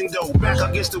lotion though. Back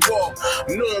against the wall,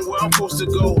 knowing where I'm supposed to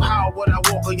go. How would I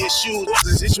walk on your shoes?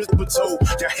 This shit with toe,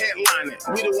 your headlining.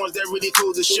 We the ones that really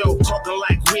close the show. Talking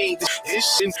like we ain't this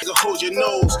shit, nigga, hold your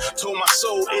nose. Told my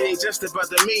soul it ain't just about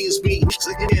the millions beat.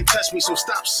 It didn't touch me, so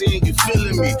stop saying you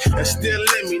feeling me. And still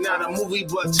let me, not a movie,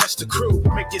 but touch the crew.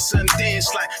 Make your son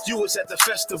dance like you was at the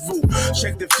festival.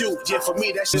 Check the view, yeah, for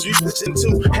me, that's just you listen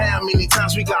to. How many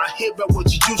times we got hit by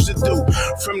what you used to do?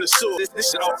 From the source,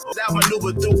 this shit all that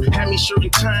maneuver through. Had me shirt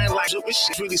and tying like this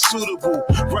shit's really suitable.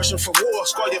 Rushing for war,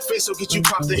 scar your face, so get you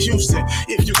popped in Houston.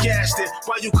 If you gassed it,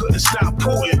 why you couldn't stop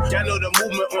Putin? Y'all know the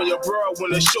movement on your bro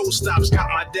when the show stops. Got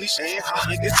my day saying,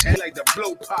 like the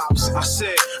blow pops. I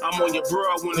said, I'm on your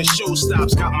bro when the show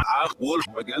stops. Got my eye wood,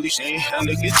 I'm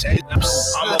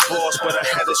a boss, but I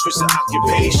had to switch the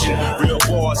occupation. Real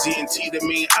boss, ENT the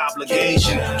main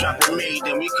obligation. Dropping me,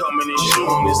 then we coming in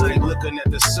June. It's like looking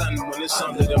at the sun when it's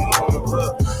under the moon. I'm a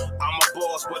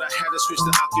boss, but I had to switch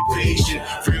the occupation.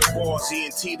 Real boss,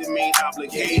 ENT the main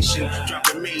obligation.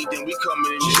 Dropping me, then we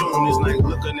coming in June. It's like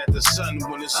looking at the sun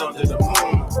when it's under the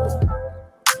moon.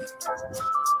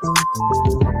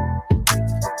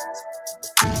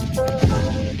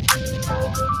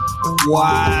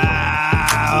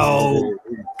 Wow.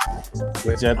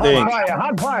 What y'all think?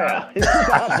 Hot fire.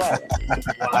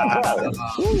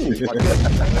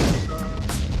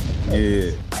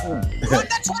 Yeah.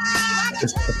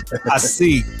 I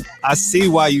see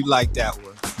why you like that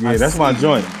one. Yeah, that's my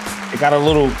joint. It got a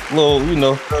little, you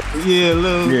know. Yeah,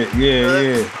 little.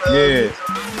 Yeah.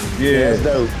 That's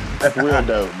dope. That's real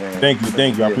dope, man.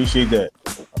 Thank you. I appreciate that.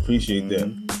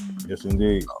 Yes,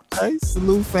 indeed. Okay,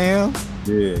 salute, fam.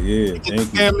 Yeah. Thank you.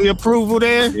 Family approval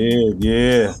there.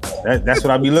 Yeah. That's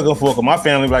what I be looking for. Cause my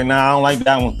family be like, nah, I don't like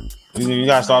that one. You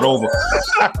gotta start over.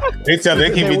 They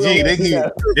keep it G. They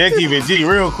keep it G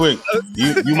real quick.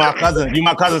 You my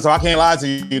cousin, so I can't lie to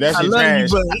you. That shit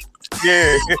trash.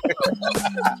 Yeah.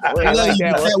 I love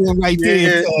you. That one right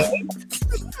there.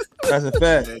 That's a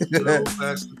fact.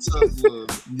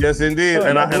 Yes, indeed.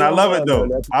 And I love it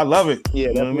though. I love it.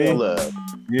 Yeah, that's real love.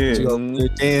 Yeah. They're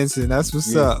dancing. That's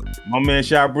what's up. My man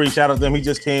Shy Bree, shout out to him. He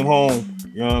just came home.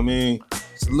 You know what I mean?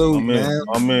 Salute, man.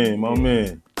 My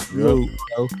man. Salute,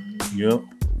 bro. Yep.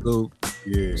 Salute.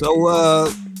 Yeah. So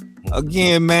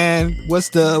again, man, what's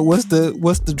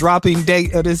the dropping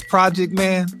date of this project,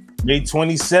 man? May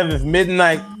 27th,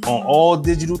 midnight on all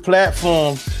digital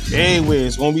platforms. Everywhere.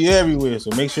 It's gonna be everywhere.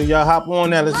 So make sure y'all hop on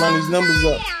that. Let's run these numbers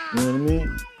up. You know what I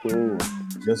mean? Cool.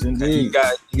 Yes, indeed.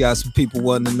 You got some people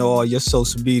wanting to know all your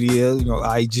social media,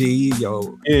 IG,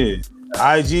 Yeah.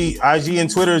 IG and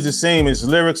Twitter is the same. It's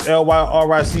Lyrics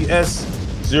LYRICS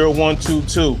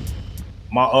 0122.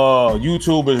 My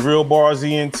YouTube is Real Bars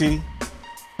ENT.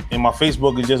 And my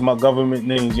Facebook is just my government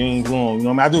name, James Long. You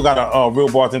know what I mean? I do got a Real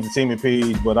Bars Entertainment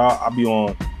page, but I'll be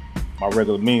on my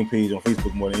regular main page on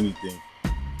Facebook more than anything.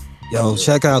 Yo,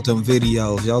 check out them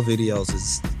videos. Y'all videos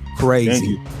is crazy. Thank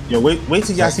you. Yo, wait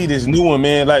till y'all see this new one,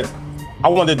 man. Like, I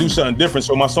wanted to do something different,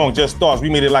 so my song Just Starts. We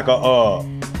made it like a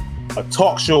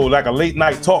talk show, like a late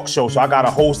night talk show. So I got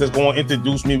a host that's going to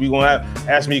introduce me. We're going to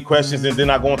ask me questions, and then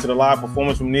I go into the live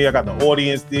performance from there. I got the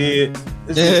audience there.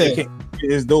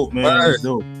 It's dope, man. Word. It's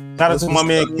dope. Shout out to my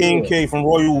man King K from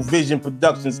Royal Vision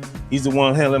Productions. He's the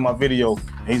one handling my video.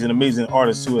 And he's an amazing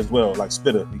artist too as well, like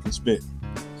spitter. He can spit.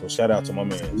 So shout out to my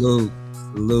man. Salute.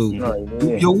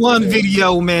 Your one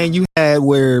video, man, you had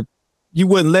where you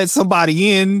wouldn't let somebody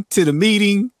in to the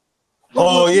meeting.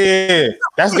 Oh yeah,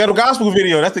 that's Ghetto Gospel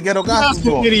video. That's the Ghetto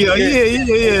Gospel video.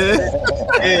 Yeah.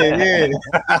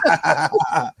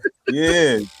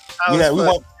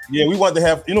 We want to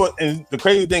have, and the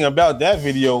crazy thing about that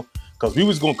video, because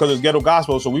it's Ghetto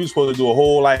Gospel, so we were supposed to do a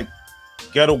whole like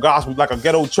Ghetto Gospel, like a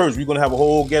ghetto church. We're gonna have a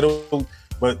whole ghetto,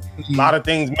 but a lot of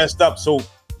things messed up. So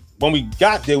when we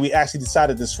got there, we actually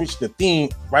decided to switch the theme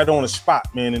right on the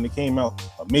spot, man, and it came out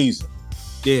amazing.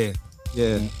 Yeah.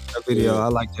 That video, I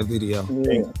like that video.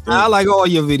 I like all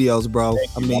your videos, bro.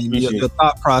 I mean, your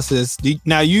thought process.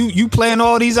 Now, you plan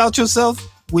all these out yourself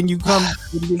when you come?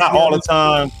 Not all the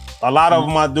time. A lot of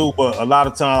them I do, but a lot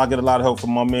of time I get a lot of help from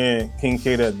my man King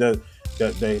K that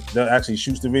actually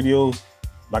shoots the videos.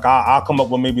 Like I'll come up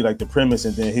with maybe like the premise,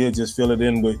 and then he'll just fill it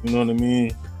in with, you know what I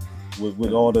mean,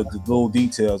 with all the little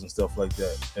details and stuff like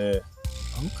that. Yeah.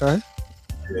 Okay.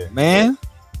 man.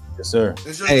 Yes, sir.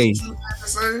 Is your YouTube name the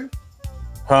same?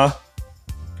 Huh?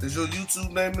 Is your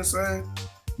YouTube name the same?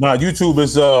 Nah, YouTube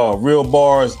is Real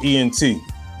Bars ENT.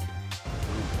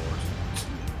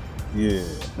 Yeah.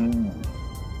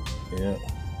 Yeah.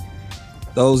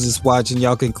 Those that's watching,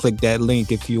 y'all can click that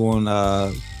link if you on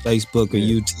Facebook or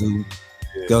YouTube.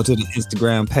 Yeah. Go to the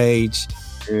Instagram page.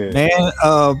 Yeah. Man,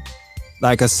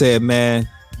 like I said, man,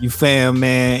 you fam,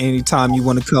 man, anytime you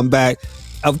want to come back.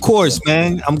 Of course,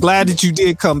 man. I'm glad that you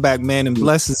did come back, man, and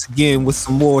bless us again with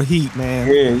some more heat, man.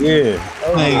 Yeah.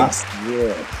 Thanks.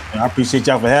 I appreciate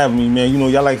y'all for having me, man. You know,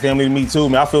 y'all like family to me too,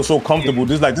 man. I feel so comfortable.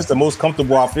 This is the most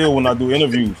comfortable I feel when I do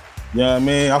interviews. You know what I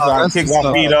mean? I feel like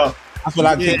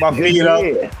I kick my feet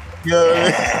up.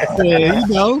 Yeah, you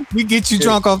know, we get you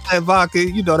drunk off that vodka,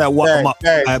 you know, that water.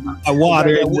 That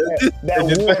water.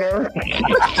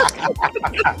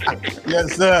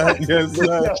 Yes, sir.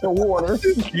 That's the water.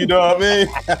 You know what I mean?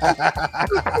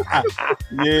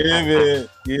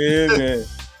 Yeah, man.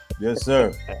 Yes,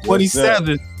 sir.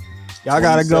 27. Y'all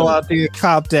gotta go out there and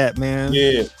cop that, man.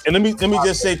 Yeah, and let me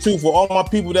just say too, for all my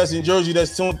people that's in Jersey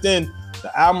that's tuned in,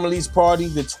 the album release party,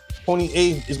 the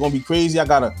 28th is gonna be crazy. I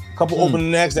got a couple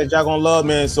opening acts that y'all gonna love,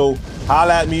 man. So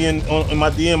holla at me in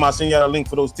my DM. I'll send y'all a link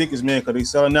for those tickets, man, because they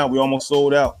selling out. We almost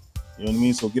sold out. You know what I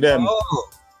mean? So get at me.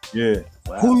 Yeah.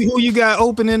 Wow. Who you got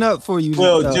opening up for you?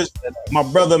 Well, just my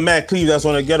brother Matt Cleve, that's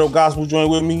on the Ghetto Gospel joint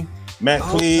with me. Matt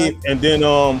Cleve, and then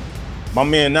my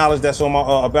man Knowledge, that's on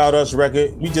my About Us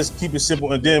record. We just keep it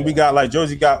simple, and then we got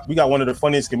Jersey we got one of the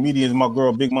funniest comedians, my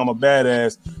girl Big Mama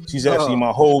Badass. She's actually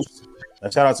my host.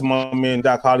 Shout out to my man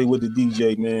Doc Hollywood, the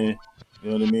DJ, man.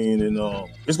 You know what I mean? And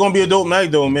it's gonna be a dope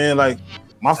night though, man. Like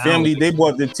my family, they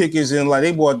bought the tickets and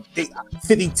they bought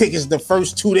 50 tickets the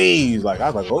first 2 days. Like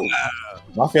I was like, oh,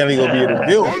 my family gonna be at the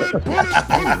deal.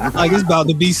 Like it's about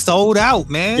to be sold out,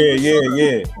 man.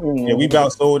 Yeah, we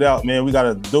about sold out, man. We got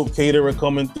a dope caterer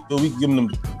coming through. We giving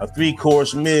them a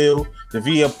 3-course meal. The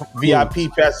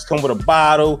VIP passes come with a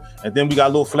bottle, and then we got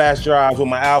little flash drives with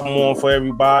my album on for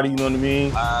everybody. You know what I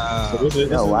mean? So it's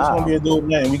gonna be a dope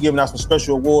night. And we giving out some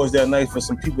special awards that night for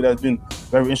some people that's been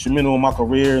very instrumental in my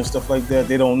career and stuff like that.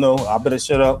 They don't know. I better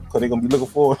shut up because they're gonna be looking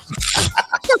for it.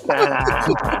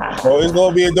 So it's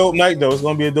gonna be a dope night, though. It's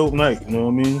gonna be a dope night. You know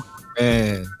what I mean?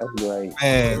 Man, that's right.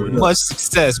 Man, much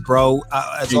success, bro.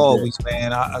 As always,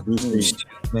 man.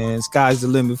 Man, sky's the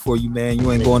limit for you, man. You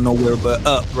ain't going nowhere but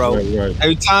up, bro. Right.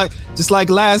 Every time, just like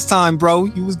last time, bro.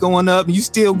 You was going up, and you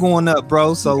still going up,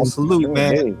 bro. So salute,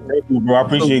 man. Thank you, bro. I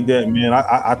appreciate that, man.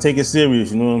 I take it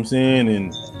serious. You know what I'm saying?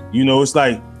 And you know, it's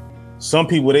like some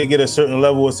people, they get a certain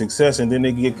level of success and then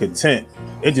they get content.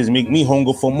 It just make me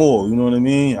hunger for more. You know what I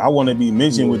mean? I want to be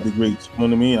mentioned with the greats. You know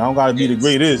what I mean? I don't gotta be the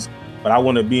greatest, but I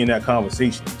want to be in that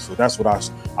conversation. So that's what I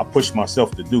push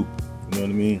myself to do. You know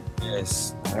what I mean?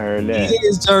 Yes. I heard that. He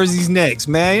is Jersey's next,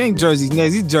 man. He ain't Jersey's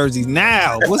next. He's Jersey's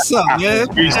now. What's up, man?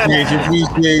 Appreciate you.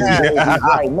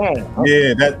 Right, man.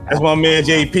 Yeah, that's my man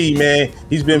JP, man.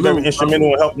 He's been very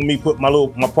instrumental in helping me put my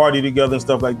party together and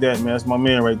stuff like that, man. That's my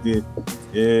man right there.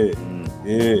 Yeah.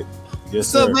 Yes,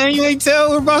 what's up, man? You ain't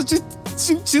tell her about your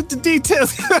shoot the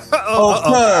details. Cuz,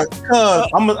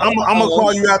 I'm gonna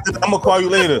call you after. I'm gonna call you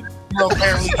later. I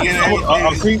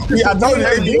know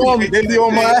they be on me. They be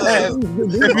on my ass.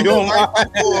 They be on my ass.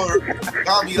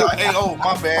 I'll be like, hey, oh,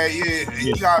 my bad. Yeah,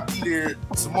 you gotta be there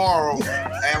tomorrow.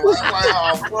 And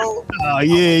like, bro. Oh,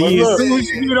 yeah. Hey,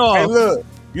 look.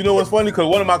 You know what's funny? Because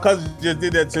one of my cousins just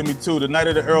did that to me too. The night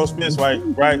of the Earl Spence fight,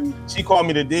 right? She called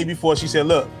me the day before. She said,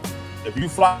 look, if you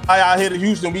fly out here to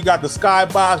Houston, we got the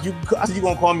skybox. I said, you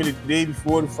gonna call me the day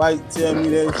before the fight, tell me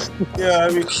that. Yeah, I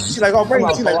mean, she's like, oh, bring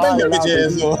your bitch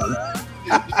ass on.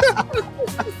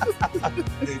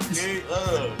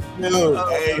 Hey,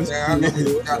 man, I know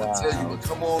you gotta tell you, but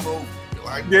come on over.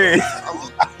 Like,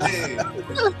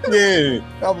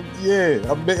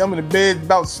 I'm in the bed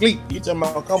about sleep. You talking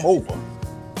about come over?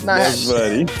 Nice,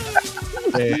 buddy.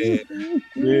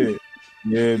 Yeah,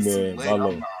 man. I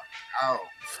love it.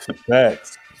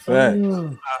 Facts. All right,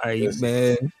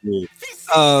 man.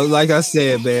 Like I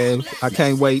said, man, I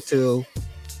can't wait till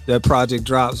that project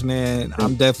drops, man.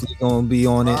 I'm definitely gonna be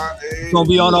on it. It's gonna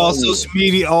be on all social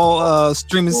media, all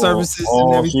streaming services, all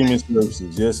and everything. Streaming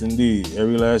services, yes, indeed,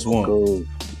 every last one. Cool.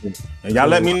 And y'all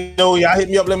let me know. Y'all hit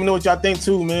me up. Let me know what y'all think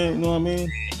too, man. You know what I mean?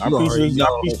 I appreciate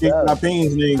your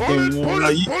opinions and everything. You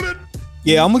know?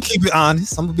 Yeah, I'm gonna keep it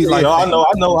honest. I'm gonna be like, I know.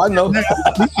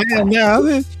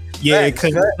 Yeah,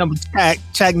 because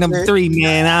track number 3,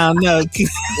 man. I don't know.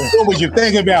 What was you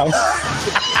thinking about?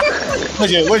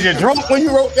 was you drunk when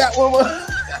you wrote that one?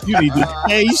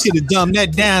 You should have dumbed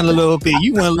that down a little bit.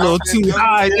 You went a little too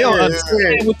high. They don't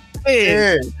understand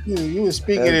said. Yeah, you were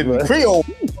speaking in Creole.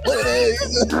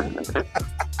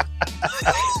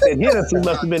 And Hennessy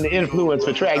must have been the influence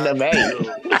for track number 8.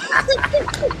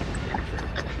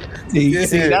 See,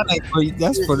 that ain't for,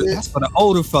 that's for the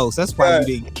older folks. That's why we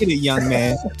didn't get it, young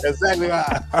man. Exactly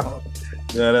right.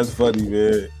 Yeah, that's funny,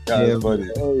 man. That's funny.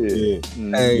 Oh, yeah.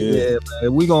 Hey,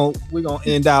 man. We gonna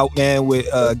end out, man, with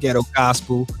Ghetto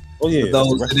Gospel. Oh yeah. For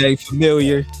those that ain't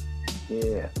familiar.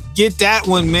 Yeah. Get that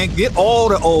one, man. Get all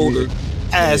the older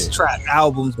past track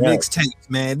albums, mixtapes,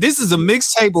 man. This is a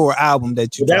mixtape or album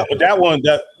that you that one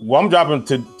I'm dropping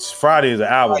to Friday is an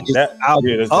album. That album.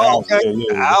 Yeah, that's the album. Okay.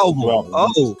 Yeah, album.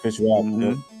 Oh, official album.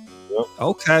 Mm-hmm. Yep.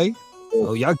 Okay.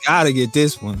 So y'all gotta get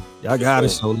this one. Y'all gotta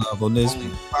show love on this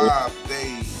one. 5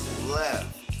 days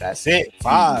left. That's it.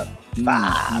 5.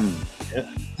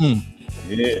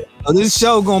 Yeah. So this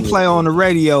show gonna play on the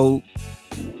radio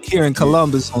here in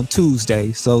Columbus on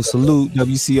Tuesday. So salute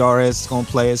WCRS is gonna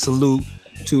play it. Salute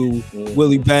to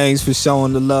Willie Bangs for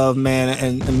showing the love, man,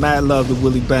 and mad love to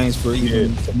Willie Bangs for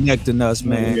even connecting us,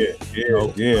 man.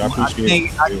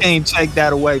 I can't take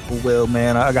that away from Will,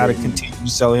 man. I gotta continue to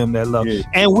show him that love.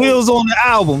 And Will's on the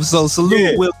album, so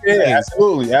salute Will Bangs.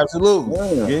 Absolutely.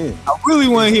 Yeah. I really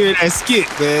want to hear that skit,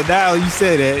 man. Now you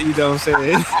say that, you know what I'm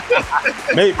saying?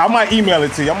 Maybe I might email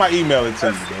it to you. Man.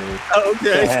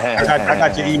 Okay. I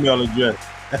got your email address.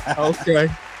 Okay.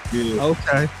 Yeah.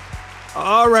 Okay.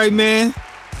 All right, man.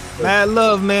 Mad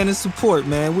love, man, and support,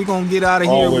 man. We're going to get out of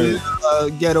here with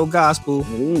Ghetto Gospel.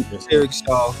 Eric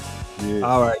Shaw. Yeah.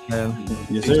 All right, man.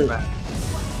 Yes, sir.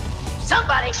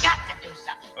 Somebody got to do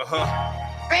something.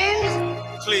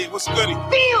 Friends, Cleve, what's goody?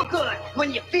 feel good.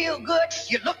 When you feel good,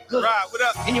 you look good. Right, what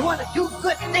up? And you want to do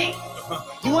good things.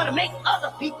 You want to make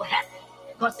other people happy.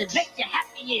 Because it makes you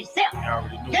happy yourself.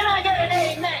 Can I get an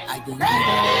amen?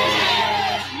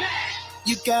 Amen.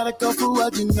 You gotta go for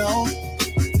what you know.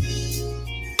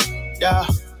 Yeah.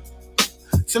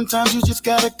 Sometimes you just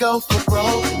gotta go for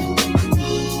broke.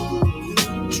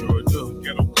 Sure do.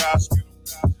 Ghetto Gospel.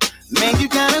 Man, you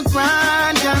gotta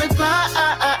grind.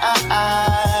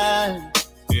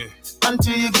 Yeah.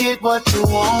 Until you get what you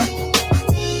want.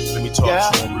 Let me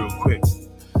talk to him real quick.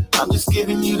 I'm just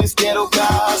giving you this ghetto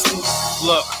gospel.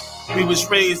 Look, we was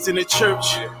raised in the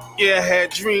church. Yeah, I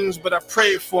had dreams, but I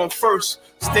prayed for them first.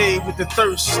 Stayed with the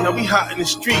thirst. Now we hot in the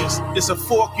streets. It's a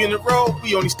fork in the road.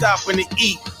 We only stopping to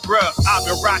eat. Bruh, I've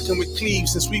been rocking with Cleve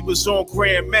since we was on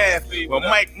Grand Math. When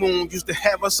Mike Moon used to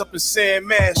have us up in San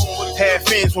Mash. Had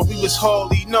fans when we was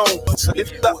hardly known.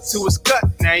 Lift up to his gut,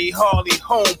 now he hardly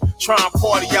home. Trying to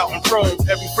party out in Rome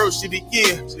every first of the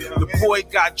year. The boy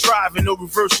got driving, no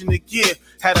reversing the gear.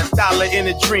 Had $1 in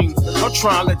a dream. I'm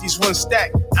trying to let these ones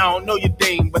stack. I don't know your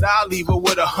dame, but I'll leave her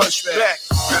with a hunchback.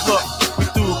 Look, we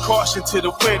threw caution to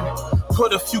the wind.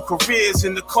 Put a few careers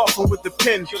in the coffin with the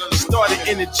pen. Started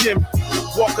in the gym,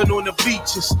 walking on the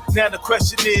beaches. Now the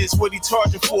question is, what he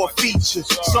charging for a feature?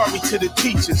 Sorry to the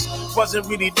teachers, wasn't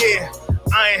really there.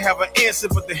 I ain't have an answer,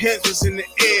 but the hands was in the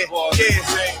air.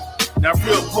 Yeah. Now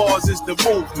real bars is the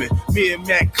movement. Me and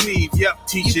Matt Cleve, yep,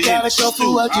 teacher You gotta in the go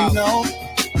for what you know.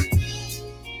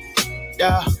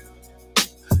 Yeah.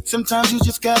 Sometimes you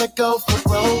just gotta go for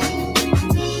broke.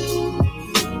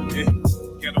 Yeah.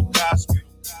 Ghetto Gospel.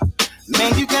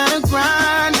 Man, you gotta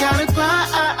grind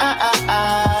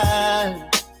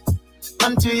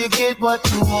until you get what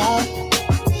you want.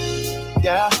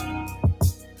 Yeah.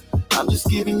 I'm just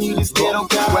giving you this ghetto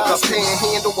gospel. Whether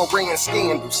panhandle or ran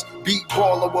scandals, beat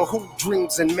baller or hoop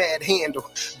dreams and mad handle.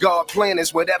 God plan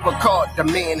is whatever card the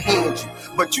man hand you,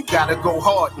 but you gotta go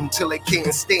hard until it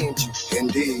can't stand you.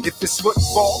 Indeed, if it's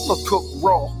football or cook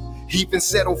raw, even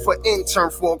settle for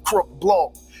intern for a crook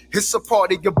blog. It's a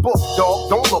part of your book, dog.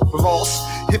 Don't look lost.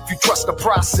 If you trust the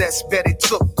process, bet it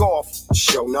took off.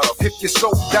 Show enough. If you're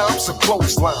so down, some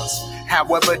clotheslines.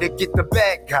 However, to get the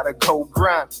bag, gotta go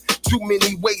grind. Too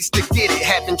many ways to get it,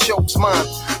 having chokes mine.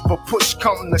 But push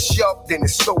come to shove, then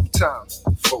it's stove time.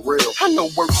 For real. I know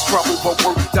work's trouble, but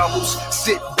work doubles.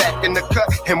 Sit back in the cut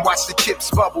and watch the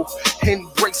chips bubble.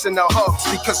 Embracing the hugs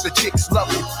because the chicks love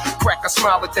you. Crack a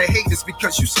smile at the haters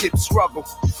because you skip struggle.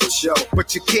 For sure.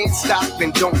 But you can't stop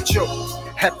and don't joke.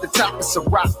 At the top it's a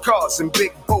rock cars and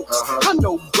big boats. I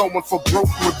know going for broke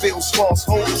reveals false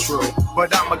hope. True.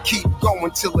 But I'ma keep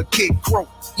going till a kid croak.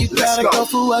 You gotta go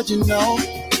for what you know.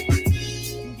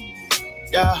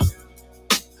 Yeah.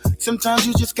 Sometimes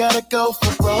you just gotta go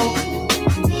for broke.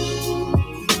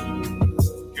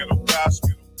 Ghetto Gospel.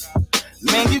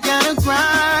 Man, you gotta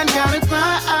grind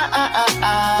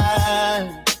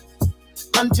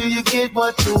until you get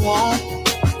what you want.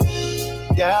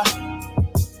 Yeah.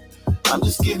 I'm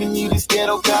just giving you this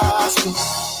ghetto gospel.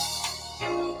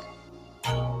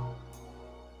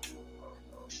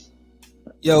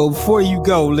 Yo, before you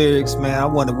go, Lyrics, man, I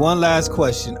wanted one last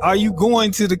question. Are you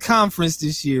going to the conference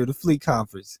this year, the Fleet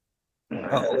Conference?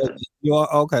 You are?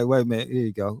 Okay, wait a minute. Here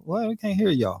you go. Well, we can't hear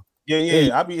y'all.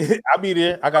 Yeah. I'll be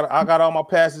there. I got all my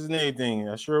passes and everything.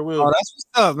 I sure will. Oh, that's what's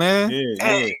up, man.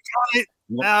 Yeah.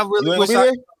 I really wish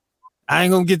I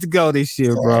ain't gonna get to go this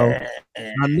year, bro.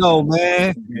 I know,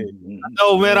 man.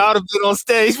 I would have been on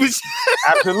stage with you.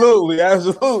 Absolutely.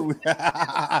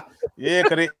 Yeah,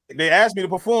 because they asked me to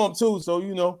perform too, so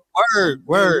you know.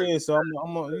 Word. Yeah, so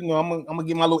I'm gonna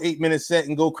get my little 8-minute set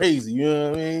and go crazy. You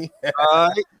know what I mean?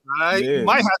 All right. Yeah. You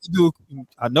might have to do.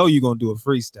 I know you're gonna do a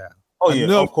freestyle. Oh yeah,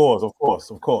 of course.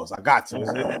 I got to.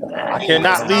 I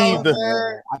cannot leave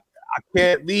I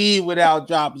can't leave without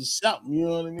dropping something. You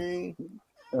know what I mean?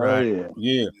 Right.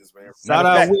 Yeah. Shout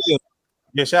out Willie.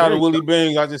 Yeah, shout out to Willie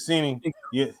Bing. I just seen him.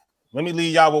 Yeah. Let me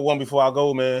leave y'all with one before I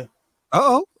go, man.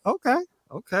 Oh, okay.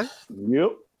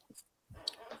 Yep.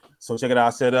 So check it out.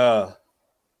 I said,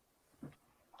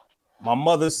 my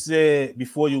mother said,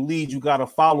 before you lead, you gotta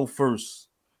follow first.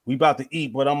 We about to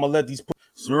eat, but I'm gonna let these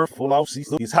surf full out.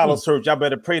 These hollow search. Y'all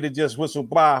better pray to just whistle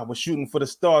by. We're shooting for the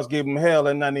stars, gave them hell,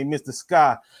 and now they missed the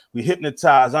sky. We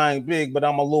hypnotized. I ain't big, but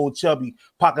I'm a little chubby.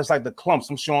 Pockets like the clumps.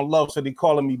 I'm showing love, so they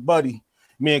calling me buddy.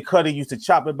 Me and Cuddy used to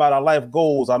chop about our life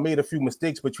goals. I made a few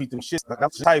mistakes, but treat them shit like a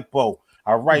typo.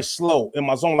 I write slow in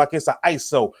my zone like it's an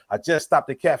ISO. I just stopped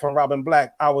the cat from robbing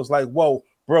black. I was like, whoa,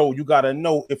 bro, you gotta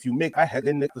know if you make I had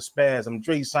the nick the spaz. I'm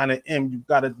Dre signing M. You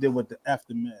gotta deal with the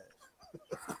aftermath.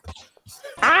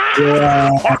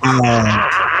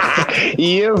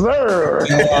 Yes, sir.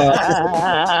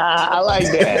 I like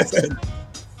that.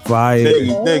 Fire.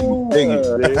 You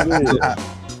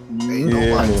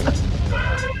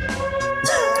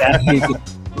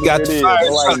got the fire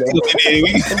truck.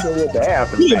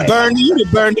 You done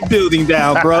burned the building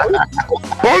down, bro. Pull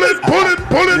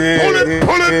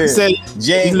it. Say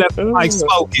Jay left the mic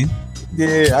smoking.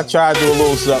 Yeah, I tried to do a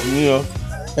little something, you know.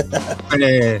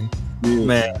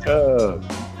 Man.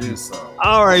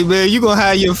 All right, man. You gonna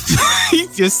have your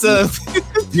son?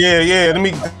 Yeah.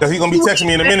 Cause he gonna be texting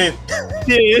me in a minute.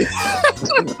 Yeah.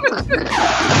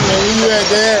 Where you at,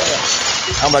 Dad?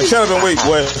 I'm like, shut up and wait,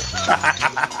 boy.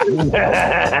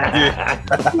 Yeah.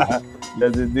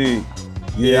 That's indeed.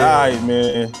 Yeah, all right,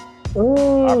 man. I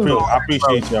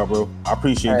appreciate y'all, bro. I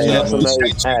appreciate y'all.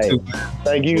 Hey,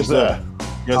 thank you, sir.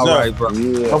 Yes, all sir. right, bro.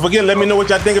 Yeah. Don't forget, let me know what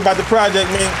y'all think about the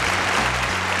project, man.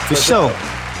 For sure.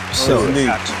 Indeed. All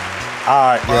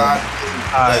right. Yeah.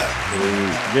 All right.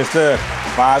 Yes, sir.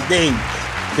 5 days.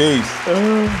 Peace.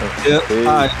 Yep. All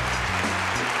right.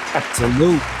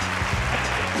 Salute.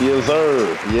 Yes,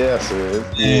 sir. Yes, sir.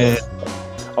 Yeah.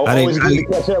 Always good to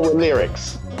catch up with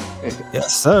Lyrics.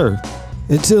 Yes, sir.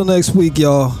 Until next week,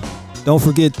 y'all. Don't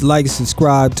forget to like and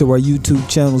subscribe to our YouTube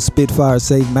channel, Spitfire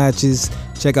Save Matches.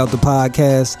 Check out the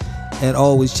podcast, and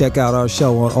always check out our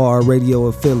show on all our radio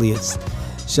affiliates.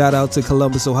 Shout out to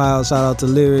Columbus, Ohio. Shout out to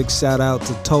Lyrics. Shout out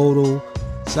to Total.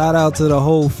 Shout out to the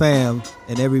whole fam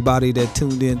and everybody that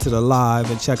tuned in to the live,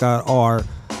 and check out our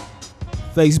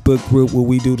Facebook group where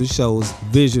we do the shows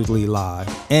visually live,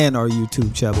 and our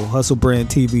YouTube channel, Hustle Brand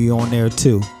TV, on there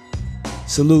too.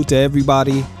 Salute to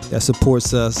everybody that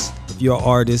supports us. If you're an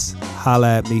artist,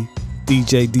 holla at me.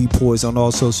 DJ D Poise on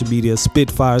all social media.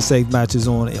 Spitfire Safe Matches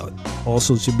on all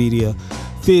social media.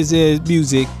 Fizz Ed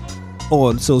Music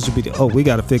on social media. Oh, we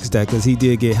gotta fix that because he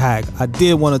did get hacked. I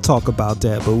did want to talk about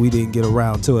that, but we didn't get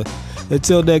around to it.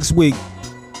 Until next week,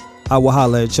 I will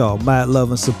holla at y'all. Mad love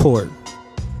and support.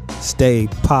 Stay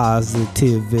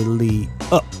positively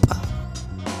up.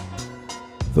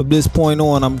 From this point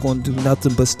on, I'm going to do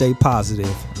nothing but stay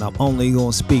positive, and I'm only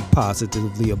going to speak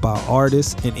positively about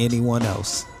artists and anyone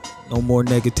else. No more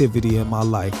negativity in my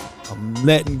life. I'm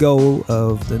letting go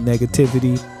of the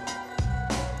negativity,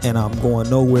 and I'm going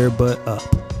nowhere but up.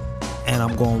 And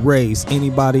I'm going to raise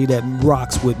anybody that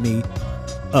rocks with me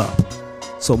up.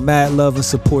 So mad love and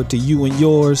support to you and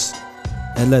yours,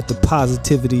 and let the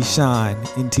positivity shine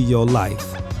into your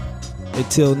life.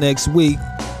 Until next week,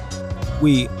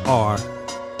 we are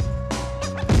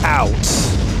out.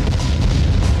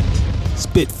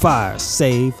 Spitfire,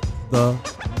 save the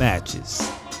matches.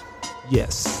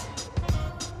 Yes.